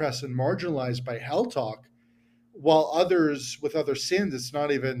so oppressed and marginalized by hell talk, while others with other sins, it's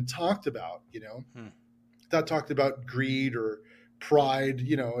not even talked about, Mm-hmm. It's not talked about greed or pride,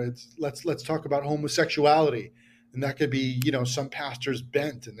 it's let's talk about homosexuality. And that could be, some pastors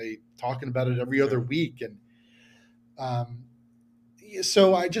bent and they talking about it every other Sure. week. And um,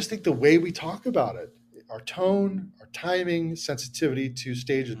 so I just think the way we talk about it, our tone, our timing, sensitivity to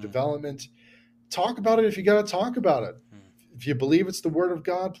stage of Mm-hmm. development, talk about it if you got to talk about it. If you believe it's the word of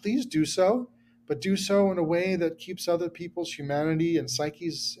God, please do so, but do so in a way that keeps other people's humanity and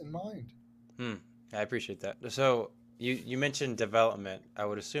psyches in mind. Hmm. I appreciate that. So you mentioned development. I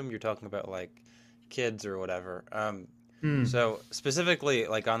would assume you're talking about like kids or whatever. Hmm. So specifically,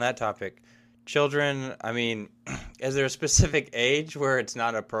 like on that topic, children. I mean, is there a specific age where it's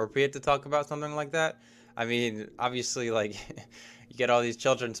not appropriate to talk about something like that? I mean, obviously, like you get all these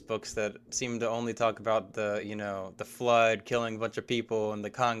children's books that seem to only talk about the flood, killing a bunch of people, and the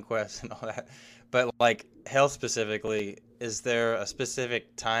conquest and all that. But like health specifically, is there a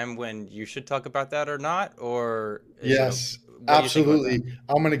specific time when you should talk about that or not? Or is it, Yes, what do you think about that? absolutely.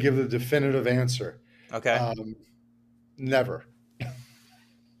 I'm going to give the definitive answer. Okay. Um, Never.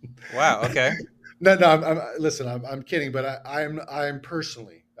 Wow. Okay. No, no. Listen. I'm kidding, but I'm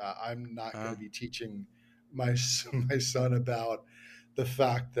personally, I'm not going Uh, to be teaching my son about the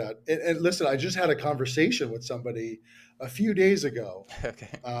fact that. And listen, I just had a conversation with somebody a few days ago,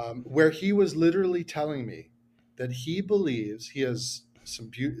 okay. where he was literally telling me that he believes he has some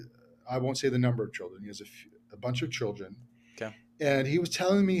beauty. I won't say the number of children. He has a bunch of children, Okay. and he was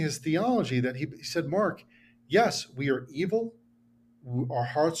telling me his theology, that he said, Mark, yes, we are evil. Our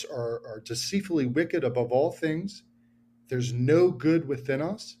hearts are deceitfully wicked above all things. There's no good within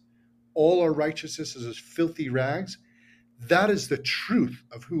us. All our righteousness is as filthy rags. That is the truth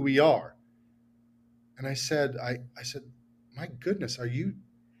of who we are. And I said, my goodness, are you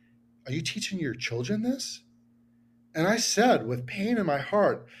teaching your children this? And I said, with pain in my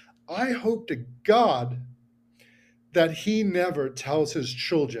heart, I hope to God that he never tells his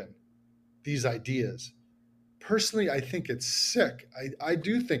children these ideas. Personally, I think it's sick. I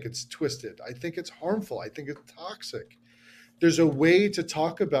do think it's twisted. I think it's harmful. I think it's toxic. There's a way to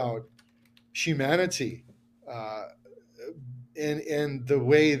talk about humanity, uh, in the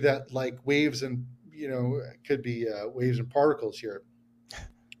way that, like, waves and, could be waves and particles here.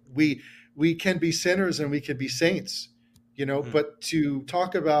 We can be sinners and we can be saints, Hmm. but to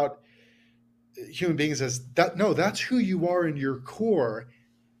talk about human beings as that, no, that's who you are in your core,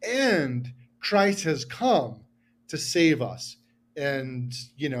 and Christ has come to save us, and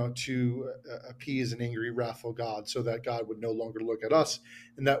to appease an angry, wrathful God, so that God would no longer look at us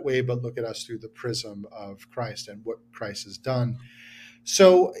in that way, but look at us through the prism of Christ and what Christ has done.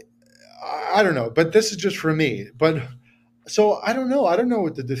 So I don't know, but this is just for me. But So I don't know. I don't know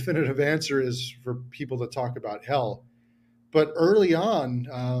what the definitive answer is for people that talk about hell. But early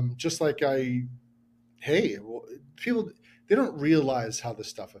on, just like hey, well, people, they don't realize how this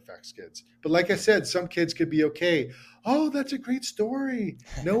stuff affects kids. But like I said, some kids could be okay. Oh, that's a great story.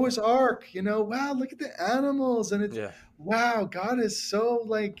 Noah's Ark, wow, look at the animals. And it's, Yeah. wow, God is so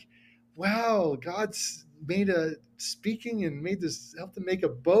like, wow, God's made a speaking and made this, helped to make a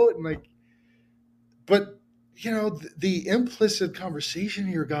boat. And like, but, the implicit conversation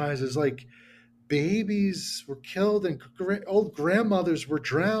here, guys, is like, babies were killed and old grandmothers were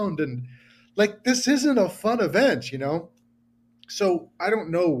drowned, and like this isn't a fun event. So I don't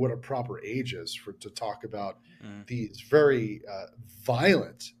know what a proper age is for to talk about Mm, these very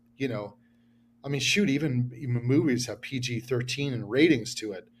violent. I mean, shoot, even movies have PG-13 and ratings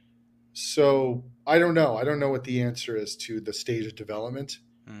to it. So I don't know. I don't know what the answer is to the stage of development.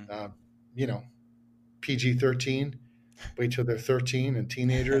 mm. Uh, you know, PG-13. Wait till they're 13 and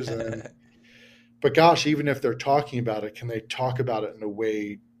teenagers, and then. But gosh, even if they're talking about it, can they talk about it in a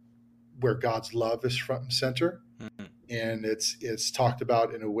way where God's love is front and center? Mm, And it's talked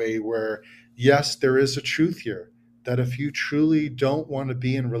about in a way where, yes, there is a truth here that if you truly don't want to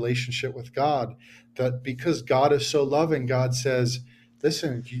be in relationship with God, that because God is so loving, God says,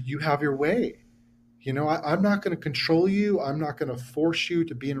 listen, you have your way. I'm not going to control you. I'm not going to force you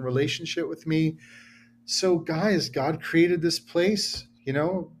to be in a relationship with me. So, guys, God created this place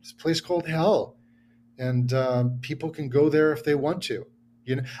called hell, and people can go there if they want to.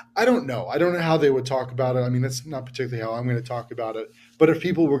 I don't know. I don't know how they would talk about it. I mean, that's not particularly how I'm going to talk about it. But if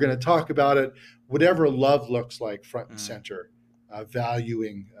people were going to talk about it, whatever love looks like, front and mm, center,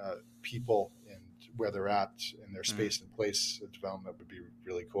 valuing people and where they're at in their mm, space and place of development would be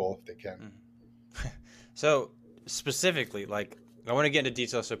really cool if they can. mm. So specifically, like I want to get into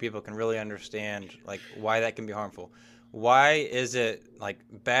detail so people can really understand like why that can be harmful. Why is it like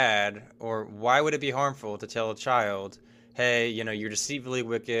bad, or why would it be harmful to tell a child, "Hey, you're deceitfully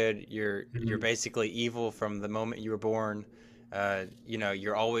wicked. You're Mhm. basically evil from the moment you were born.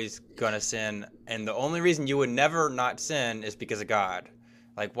 You're always gonna sin, and the only reason you would never not sin is because of God."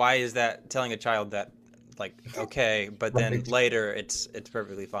 Like, why is that telling a child that, like, okay, but then Right. later it's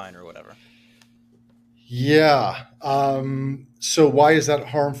perfectly fine or whatever? Yeah. So why is that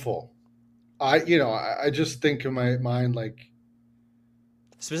harmful? I just think in my mind like,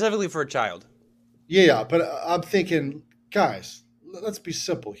 Specifically for a child. yeah, but I'm thinking, guys, let's be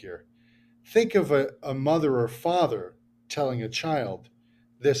simple here. Think of a mother or father telling a child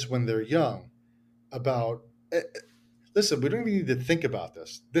this when they're young about. Listen, we don't even need to think about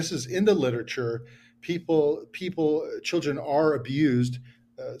this. This is in the literature. Children are abused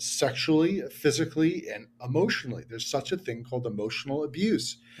sexually, physically, and emotionally. There's such a thing called emotional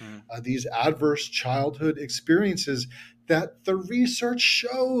abuse. Mm, These adverse childhood experiences that the research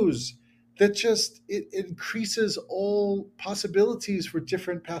shows that just it increases all possibilities for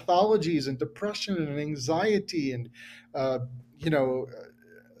different pathologies and depression and anxiety and uh, you know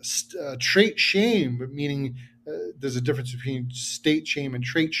trait shame, meaning there's a difference between state shame and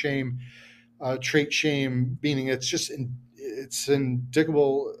trait shame. Trait shame meaning it's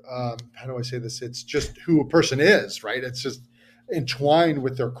indicable. How do I say this? It's just who a person is, right? It's just entwined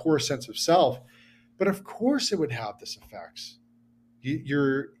with their core sense of self. But of course, it would have this effects.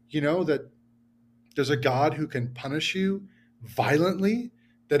 That there's a God who can punish you violently.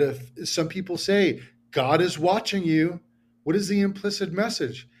 That if some people say God is watching you, what is the implicit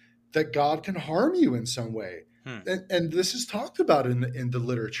message? That God can harm you in some way. hmm, And this is talked about in the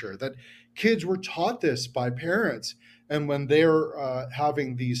literature that kids were taught this by parents. And when they're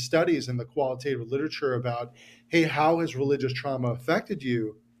having these studies in the qualitative literature about, hey, how has religious trauma affected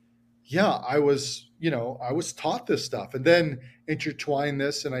you? Yeah, I was taught this stuff, and then intertwine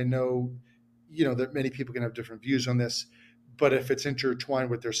this, and I know, that many people can have different views on this, but if it's intertwined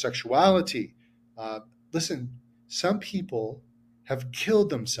with their sexuality, uh, listen, some people have killed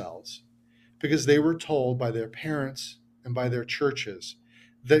themselves because they were told by their parents and by their churches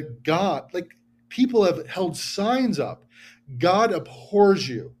that God, like people have held signs up, God abhors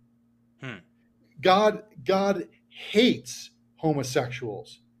you. hmm. God hates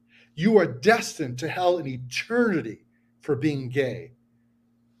homosexuals. You are destined to hell in eternity for being gay.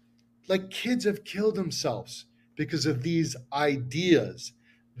 Like kids have killed themselves because of these ideas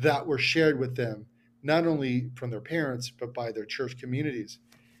that were shared with them, not only from their parents, but by their church communities.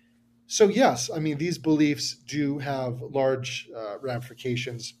 So, yes, I mean, these beliefs do have large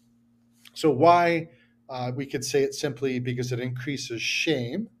ramifications. So, why? We could say it simply because it increases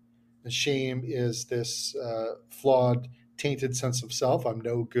shame. And shame is this flawed, tainted sense of self. I'm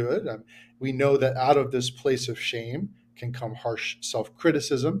no good. We know that out of this place of shame, can come harsh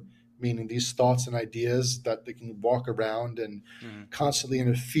self-criticism, meaning these thoughts and ideas that they can walk around and Mm-hmm. constantly in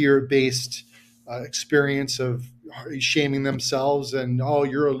a fear-based experience of shaming themselves and, oh,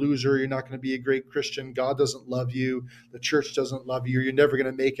 you're a loser, you're not going to be a great Christian, God doesn't love you, the church doesn't love you, you're never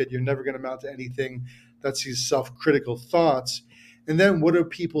going to make it, you're never going to amount to anything. That's these self-critical thoughts. And then what do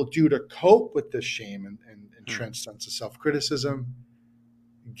people do to cope with this shame and entrenched sense of self-criticism?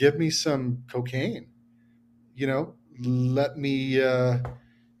 Give me some cocaine, let me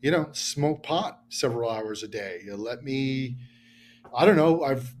smoke pot several hours a day. Let me, I don't know,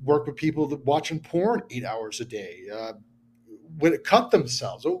 I've worked with people that watching porn 8 hours a day, would cut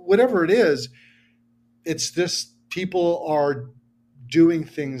themselves, or whatever it is. It's this, people are doing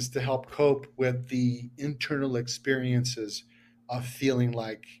things to help cope with the internal experiences of feeling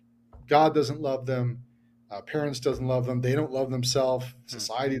like God doesn't love them, parents doesn't love them, they don't love themselves, Hmm.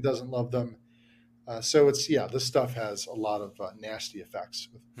 society doesn't love them. So it's, yeah, this stuff has a lot of nasty effects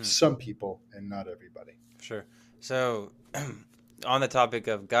with Hmm. some people and not everybody. Sure. So, on the topic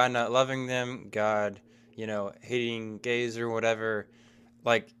of God not loving them, God, hating gays or whatever,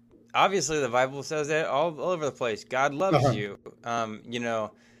 like, obviously the Bible says that all over the place. God loves Uh-huh. you.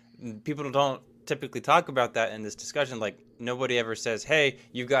 People don't typically talk about that in this discussion. Like, nobody ever says, hey,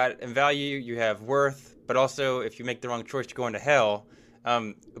 you got value, you have worth, but also if you make the wrong choice, you're going to hell.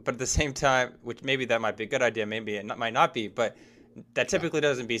 But at the same time, which maybe that might be a good idea, maybe it might not be, but that Yeah. typically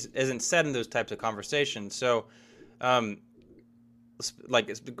isn't said in those types of conversations. So, um, like,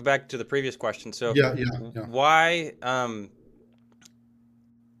 let's go back to the previous question. So, Yeah. Yeah. Yeah. why,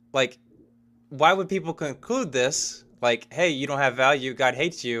 like, why would people conclude this? Like, hey, you don't have value, God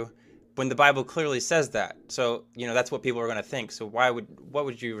hates you, when the Bible clearly says that. So, that's what people are going to think. So, what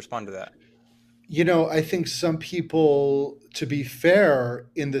would you respond to that? I think some people, to be fair,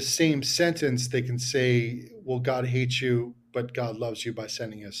 in the same sentence, they can say, well, God hates you, but God loves you by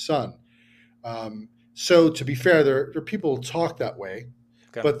sending his son. So to be fair, there are people who talk that way,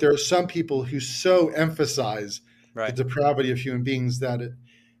 Okay. but there are some people who so emphasize the Right. depravity of human beings that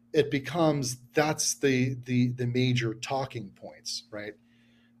it becomes, that's the major talking points, right?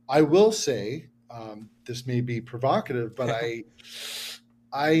 I will say, this may be provocative, but I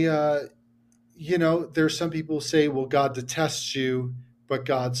there's some people who say, well, God detests you, but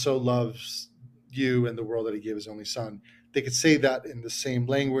God so loves you and the world that he gave his only son. They could say that in the same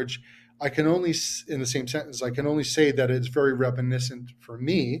language. I can only, in the same sentence, I can only say that it's very reminiscent for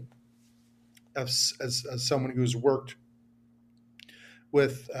me as someone who's worked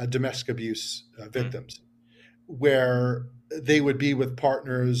with domestic abuse Hmm. victims, where they would be with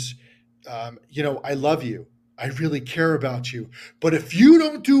partners. I love you. I really care about you. But if you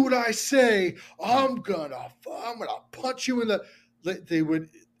don't do what I say, Hmm. I'm gonna punch you in the. They would,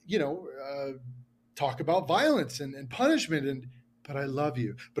 talk about violence and punishment and. But I love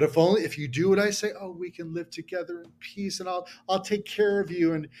you. But if you do what I say, oh, we can live together in peace, and I'll take care of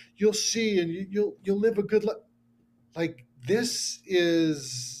you, and you'll see, and you'll live a good life. Like, this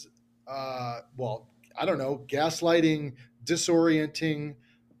is well, I don't know, gaslighting, disorienting,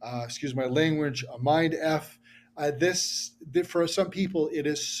 excuse my language, a mind f. For some people it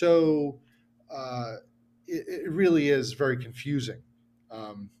is so uh, it really is very confusing.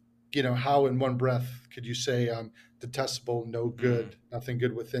 um, how in one breath could you say I'm detestable, no Hmm. good, nothing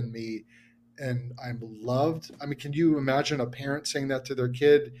good within me, and I'm loved? I mean, can you imagine a parent saying that to their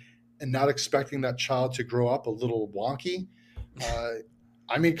kid and not expecting that child to grow up a little wonky? Uh,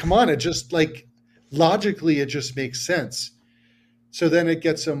 I mean, come on, it just, like, logically, it just makes sense. So then it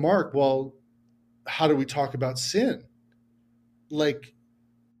gets a mark. Well, how do we talk about sin? Like,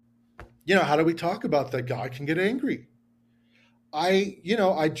 how do we talk about that God can get angry? I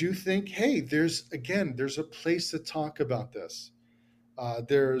do think, hey, there's a place to talk about this.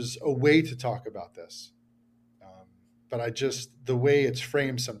 There's a way to talk about this. Um, but the way it's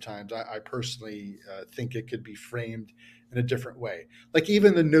framed sometimes, I personally think it could be framed in a different way. Like,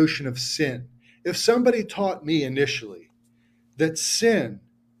 even the notion of sin. If somebody taught me initially that sin,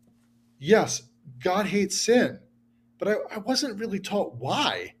 yes, God hates sin, but I wasn't really taught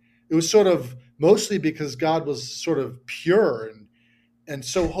why. It was sort of mostly because God was sort of pure and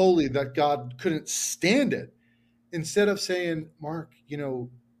so holy that God couldn't stand it. Instead of saying, Mark,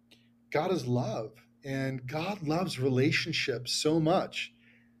 God is love, and God loves relationships so much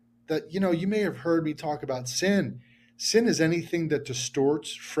that, you may have heard me talk about sin. Sin is anything that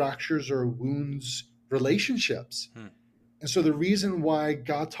distorts, fractures, or wounds relationships. Hmm. And so the reason why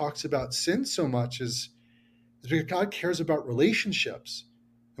God talks about sin so much is because God cares about relationships.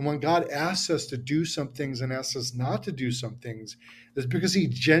 And when God asks us to do some things and asks us not to do some things, it's because he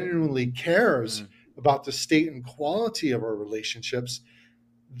genuinely cares Hmm. about the state and quality of our relationships,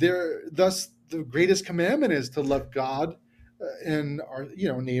 there thus the greatest commandment is to love God and our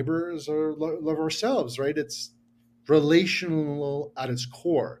neighbors, or love ourselves, right? It's relational at its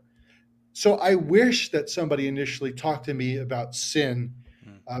core. So I wish that somebody initially talked to me about sin,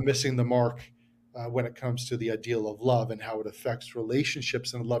 Mm, missing the mark when it comes to the ideal of love and how it affects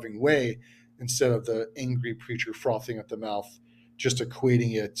relationships in a loving way, instead of the angry preacher frothing at the mouth, just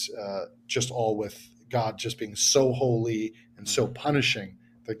equating it just all with God just being so holy and so mhm. punishing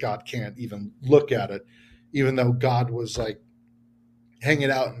that God can't even look at it, even though God was like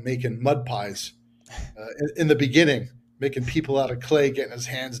hanging out and making mud pies in the beginning, making people out of clay, getting his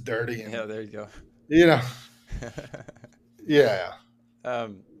hands dirty, and Yeah, there you go. you know, yeah.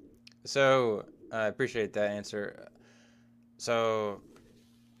 Um, so I appreciate that answer. So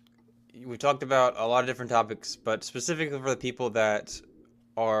we talked about a lot of different topics, but specifically for the people that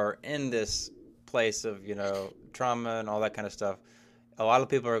are in this place of, trauma and all that kind of stuff, a lot of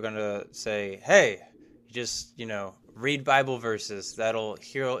people are going to say, hey, you just, read Bible verses. That'll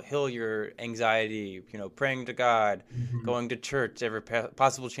heal your anxiety, praying to God, Mhm. going to church every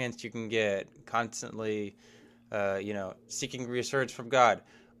possible chance you can get, constantly, seeking reassurance from God.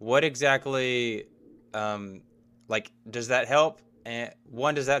 What exactly, um, does that help? And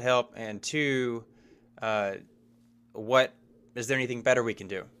one, does that help? And two, uh, what is there anything better we can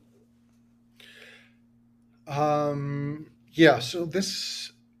do? Yeah. So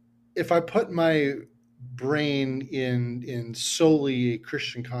this, if I put my brain in solely a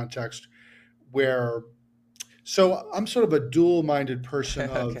Christian context, where so I'm sort of a dual-minded person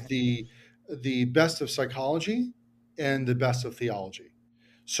of Okay. the best of psychology and the best of theology.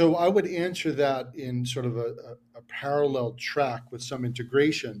 So I would answer that in sort of a parallel track with some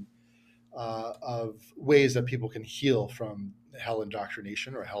integration of ways that people can heal from hell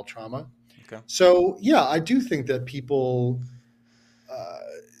indoctrination or hell trauma. Okay. So yeah, I do think that people. Uh,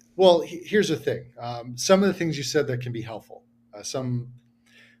 well, here's the thing. Some of the things you said that can be helpful.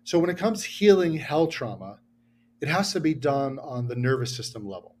 So when it comes to healing hell trauma, it has to be done on the nervous system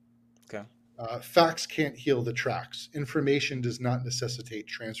level. Okay. Facts can't heal the tracks. Information does not necessitate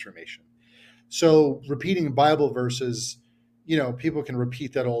transformation. So repeating Bible verses, people can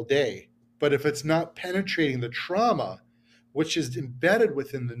repeat that all day. But if it's not penetrating the trauma, which is embedded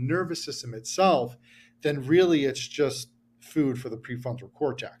within the nervous system itself, then really it's just food for the prefrontal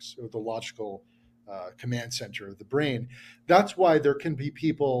cortex, or the logical command center of the brain. That's why there can be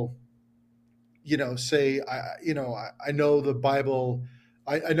people, say, I know the Bible,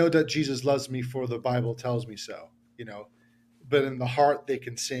 I know that Jesus loves me, for the Bible tells me so, you know, but in the heart they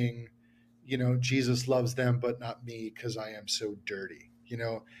can sing, Jesus loves them but not me because I am so dirty.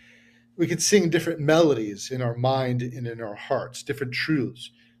 We could sing different melodies in our mind and in our hearts, different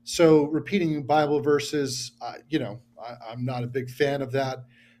truths. So repeating Bible verses, I'm not a big fan of that.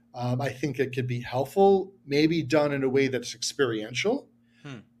 I think it could be helpful, maybe done in a way that's experiential,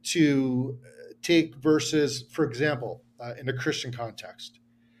 Hmm. to take verses, for example, in a Christian context.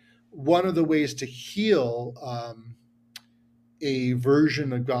 One of the ways to heal a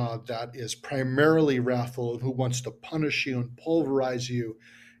version of God that is primarily wrathful and who wants to punish you and pulverize you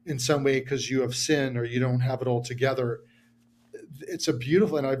in some way because you have sinned or you don't have it all together. It's a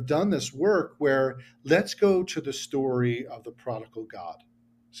beautiful, and I've done this work where let's go to the story of the prodigal God.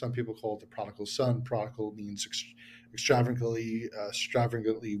 Some people call it the prodigal son. Prodigal means extravagantly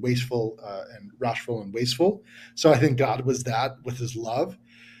wasteful and wrathful and wasteful. So I think God was that with his love.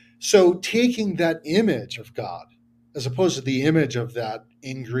 So taking that image of God, as opposed to the image of that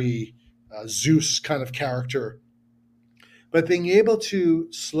angry Zeus kind of character, but being able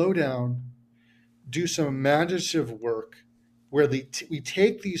to slow down, do some imaginative work where we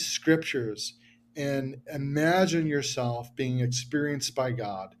take these scriptures and imagine yourself being experienced by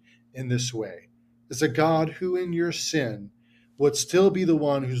God in this way. As a God who, in your sin, would still be the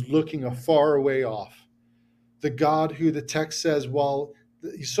one who's looking a far away off. The God who the text says, while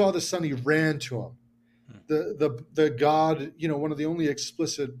he saw the Son, he ran to him. Hmm. The God, one of the only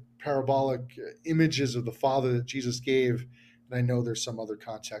explicit parabolic images of the Father that Jesus gave. And I know there's some other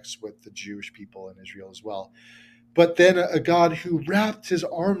context with the Jewish people in Israel as well. But then a God who wrapped his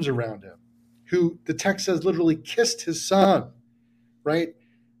arms around him, who the text says literally kissed his son, right?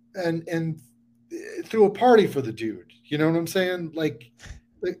 And threw a party for the dude. You know what I'm saying? Like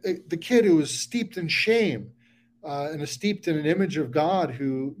the kid who was steeped in shame and is steeped in an image of God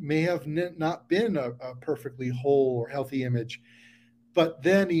who may have not been a perfectly whole or healthy image, but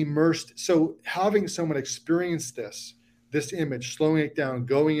then immersed. So having someone experience this this image, slowing it down,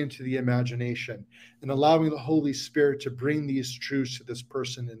 going into the imagination, and allowing the Holy Spirit to bring these truths to this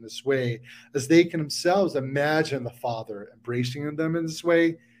person in this way, as they can themselves imagine the Father embracing them in this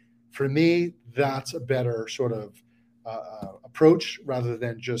way. For me, that's a better sort of approach rather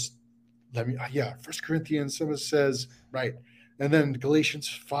than just let me, yeah, First Corinthians, someone says, right. And then Galatians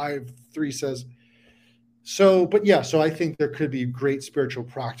 5:3 says, so, but yeah, so I think there could be great spiritual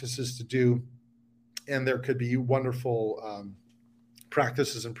practices to do, and there could be wonderful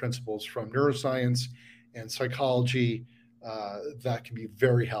practices and principles from neuroscience and psychology that can be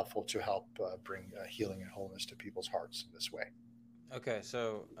very helpful to help bring healing and wholeness to people's hearts in this way. Okay,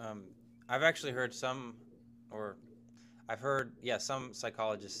 so I've actually heard some, or I've heard, yeah, some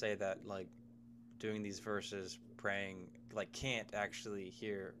psychologists say that like doing these verses, praying, like can't actually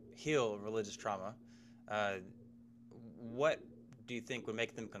heal religious trauma. Uh, what do you think would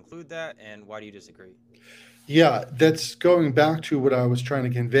make them conclude that, and why do you disagree? Yeah, that's going back to what I was trying to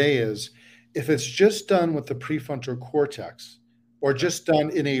convey is if it's just done with the prefrontal cortex or Okay, just done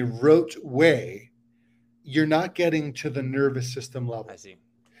in a rote way, you're not getting to the nervous system I level. see.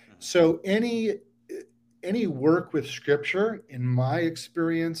 Hmm. So any work with scripture, in my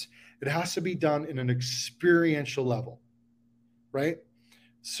experience, it has to be done in an experiential level, right?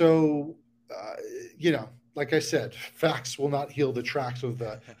 So, uh, you know, like I said, facts will not heal the tracks of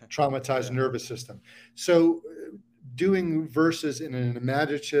the traumatized Yeah. nervous system. So, doing verses in an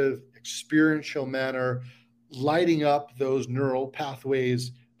imaginative, experiential manner, lighting up those neural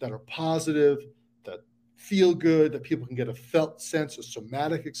pathways that are positive, that feel good, that people can get a felt sense, a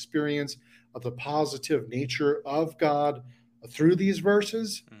somatic experience of the positive nature of God through these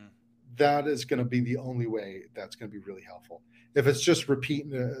verses, Hmm. that is going to be the only way that's going to be really helpful. If it's just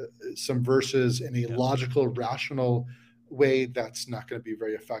repeating some verses in a Yep. logical, rational way, that's not going to be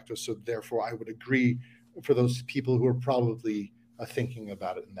very effective. So, therefore, I would agree for those people who are probably thinking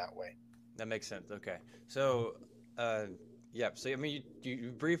about it in that way. That makes sense. Okay. So, uh, yeah. So, I mean,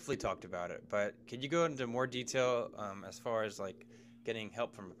 you briefly talked about it, but could you go into more detail as far as like getting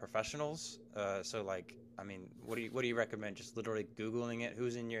help from professionals? So, like, I mean, what do you recommend? Just literally Googling it.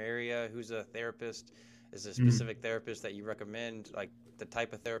 Who's in your area? Who's a therapist? Is there a Mm. specific therapist that you recommend? Like the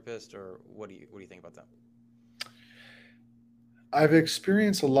type of therapist, or what do you think about that? I've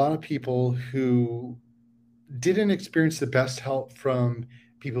experienced a lot of people who didn't experience the best help from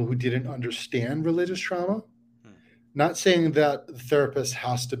people who didn't understand religious trauma. Hmm. Not saying that the therapist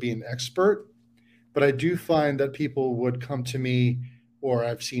has to be an expert, but I do find that people would come to me, or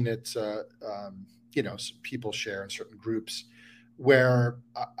I've seen it, people share in certain groups where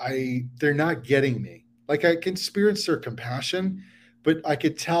they're not getting me. Like I can experience their compassion, but I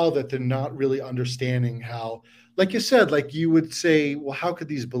could tell that they're not really understanding how, like you said, like you would say, well, how could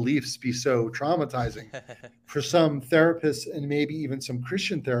these beliefs be so traumatizing for some therapists and maybe even some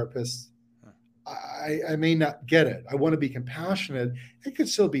Christian therapists? I may not get it. I want to be compassionate. It could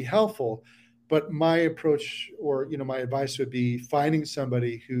still be helpful, but my approach or my advice would be finding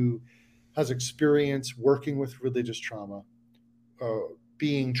somebody who has experience working with religious trauma, uh,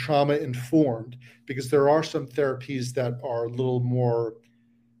 being trauma informed, because there are some therapies that are a little more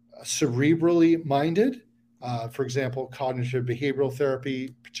cerebrally minded. Hmm. For example, cognitive behavioral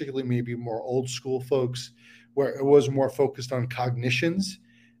therapy, particularly maybe more old school folks, where it was more focused on cognitions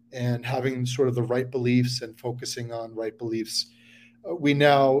and having sort of the right beliefs and focusing on right beliefs. We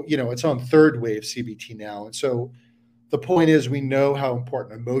now, it's on third wave CBT now. And so the point is, we know how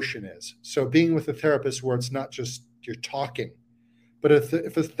important emotion is. So being with a therapist where it's not just you're talking, but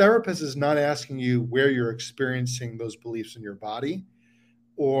if a therapist is not asking you where you're experiencing those beliefs in your body,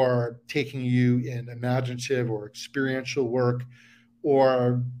 or taking you in imaginative or experiential work,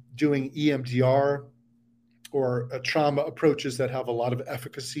 or doing EMDR or trauma approaches that have a lot of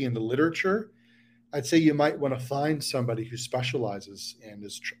efficacy in the literature, I'd say you might want to find somebody who specializes and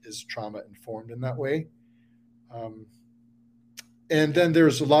is trauma informed in that way. Um, and Yeah. then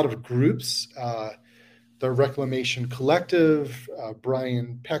there's a lot of groups, the Reclamation Collective,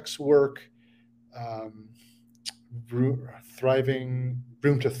 Brian Peck's work, um, Thriving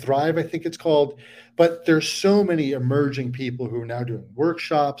Room to Thrive, I think it's called. But there's so many emerging people who are now doing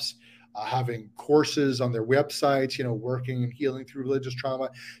workshops, having courses on their websites, working and healing through religious trauma.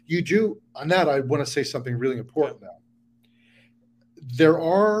 You do on that. I want to say something really Okay. important now. There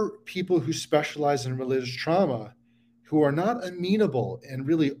are people who specialize in religious trauma who are not amenable and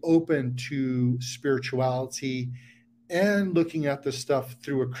really open to spirituality and looking at this stuff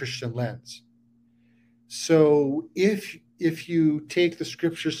through a Christian lens. So if you take the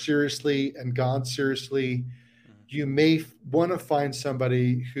scripture seriously and God seriously, Hmm. you may want to find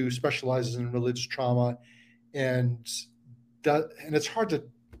somebody who specializes in religious trauma and and it's hard to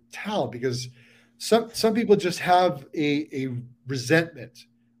tell because some people just have a resentment.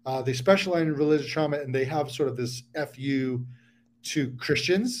 They specialize in religious trauma, and they have sort of this fu to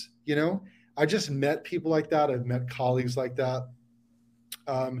Christians. I just met people like that. I've met colleagues like that.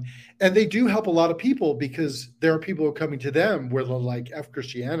 And they do help a lot of people because there are people who are coming to them where they're like, F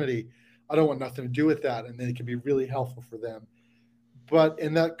Christianity, I don't want nothing to do with that. And then it can be really helpful for them.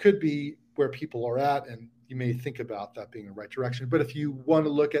 And that could be where people are at. And you may think about that being the right direction. But if you want to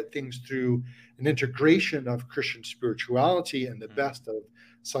look at things through an integration of Christian spirituality and the best of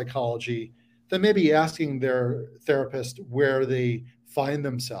psychology, then maybe asking their therapist where they find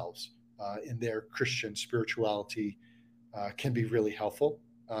themselves in their Christian spirituality can be really helpful.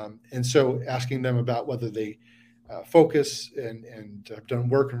 And so asking them about whether they focus and have done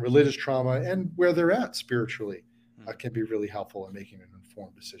work in religious trauma and where they're at spiritually can be really helpful in making an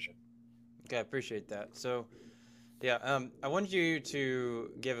informed decision. Okay, I appreciate that. So, yeah, I wanted you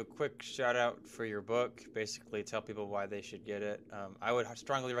to give a quick shout out for your book, basically tell people why they should get it. I would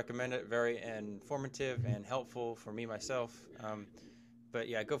strongly recommend it, very informative and helpful for me myself. But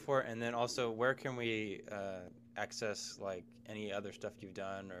yeah, go for it. And then also, where can we access like any other stuff you've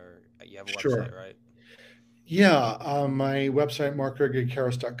done, or you have a Sure. website, right? Yeah, my website,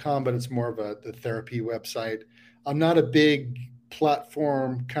 markgregorykarris.com, but it's more of the therapy website. I'm not a big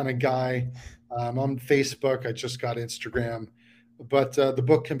platform kind of guy. I'm on Facebook. I just got Instagram. But the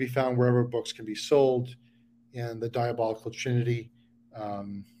book can be found wherever books can be sold, and the Diabolical Trinity.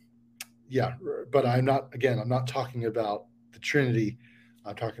 Um, yeah, but I'm not talking about the Trinity.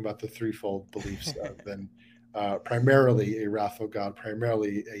 I'm talking about the threefold beliefs of then primarily a wrathful God,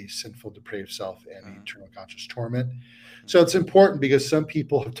 primarily a sinful, depraved self, and eternal conscious torment. So it's important because some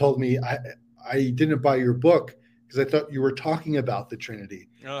people have told me, I didn't buy your book because I thought you were talking about the Trinity.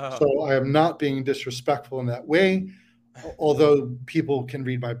 Oh. So I am not being disrespectful in that way, although people can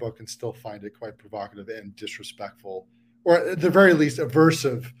read my book and still find it quite provocative and disrespectful, or at the very least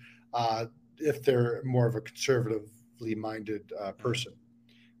aversive, if they're more of a conservatively minded person.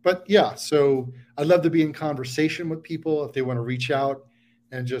 But yeah, so I'd love to be in conversation with people if they want to reach out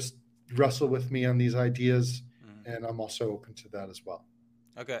and just wrestle with me on these ideas. And I'm also open to that as well.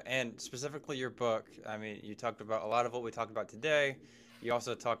 Okay, and specifically your book, I mean, you talked about a lot of what we talked about today. You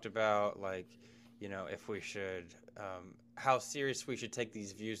also talked about, like, if we should, how serious we should take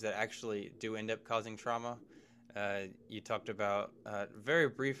these views that actually do end up causing trauma. You talked about, very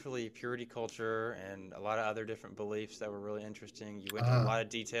briefly, purity culture and a lot of other different beliefs that were really interesting. You went into a Ah, lot of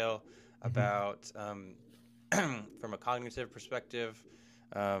detail mhm. about, from a cognitive perspective,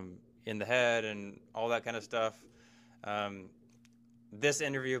 in the head and all that kind of stuff. Um, this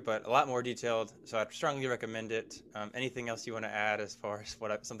interview, but a lot more detailed. So I'd strongly recommend it. Anything else you want to add as far as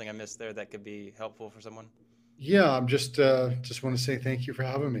something I missed there that could be helpful for someone? Yeah, I'm just want to say thank you for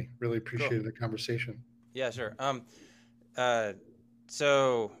having me. Really Cool. appreciated the conversation. Yeah, sure. Uh,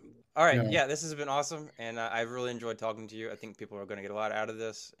 so, all right. Yeah, Yeah, this has been awesome, and I've really enjoyed talking to you. I think people are going to get a lot out of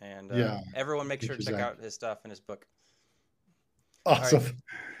this, and yeah. everyone make sure Thank to you, check Zach. out his stuff and his book. All right. Awesome.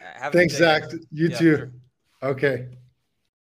 Have a good Thanks, day, Zach. guys. You Yeah, sure. too. Okay.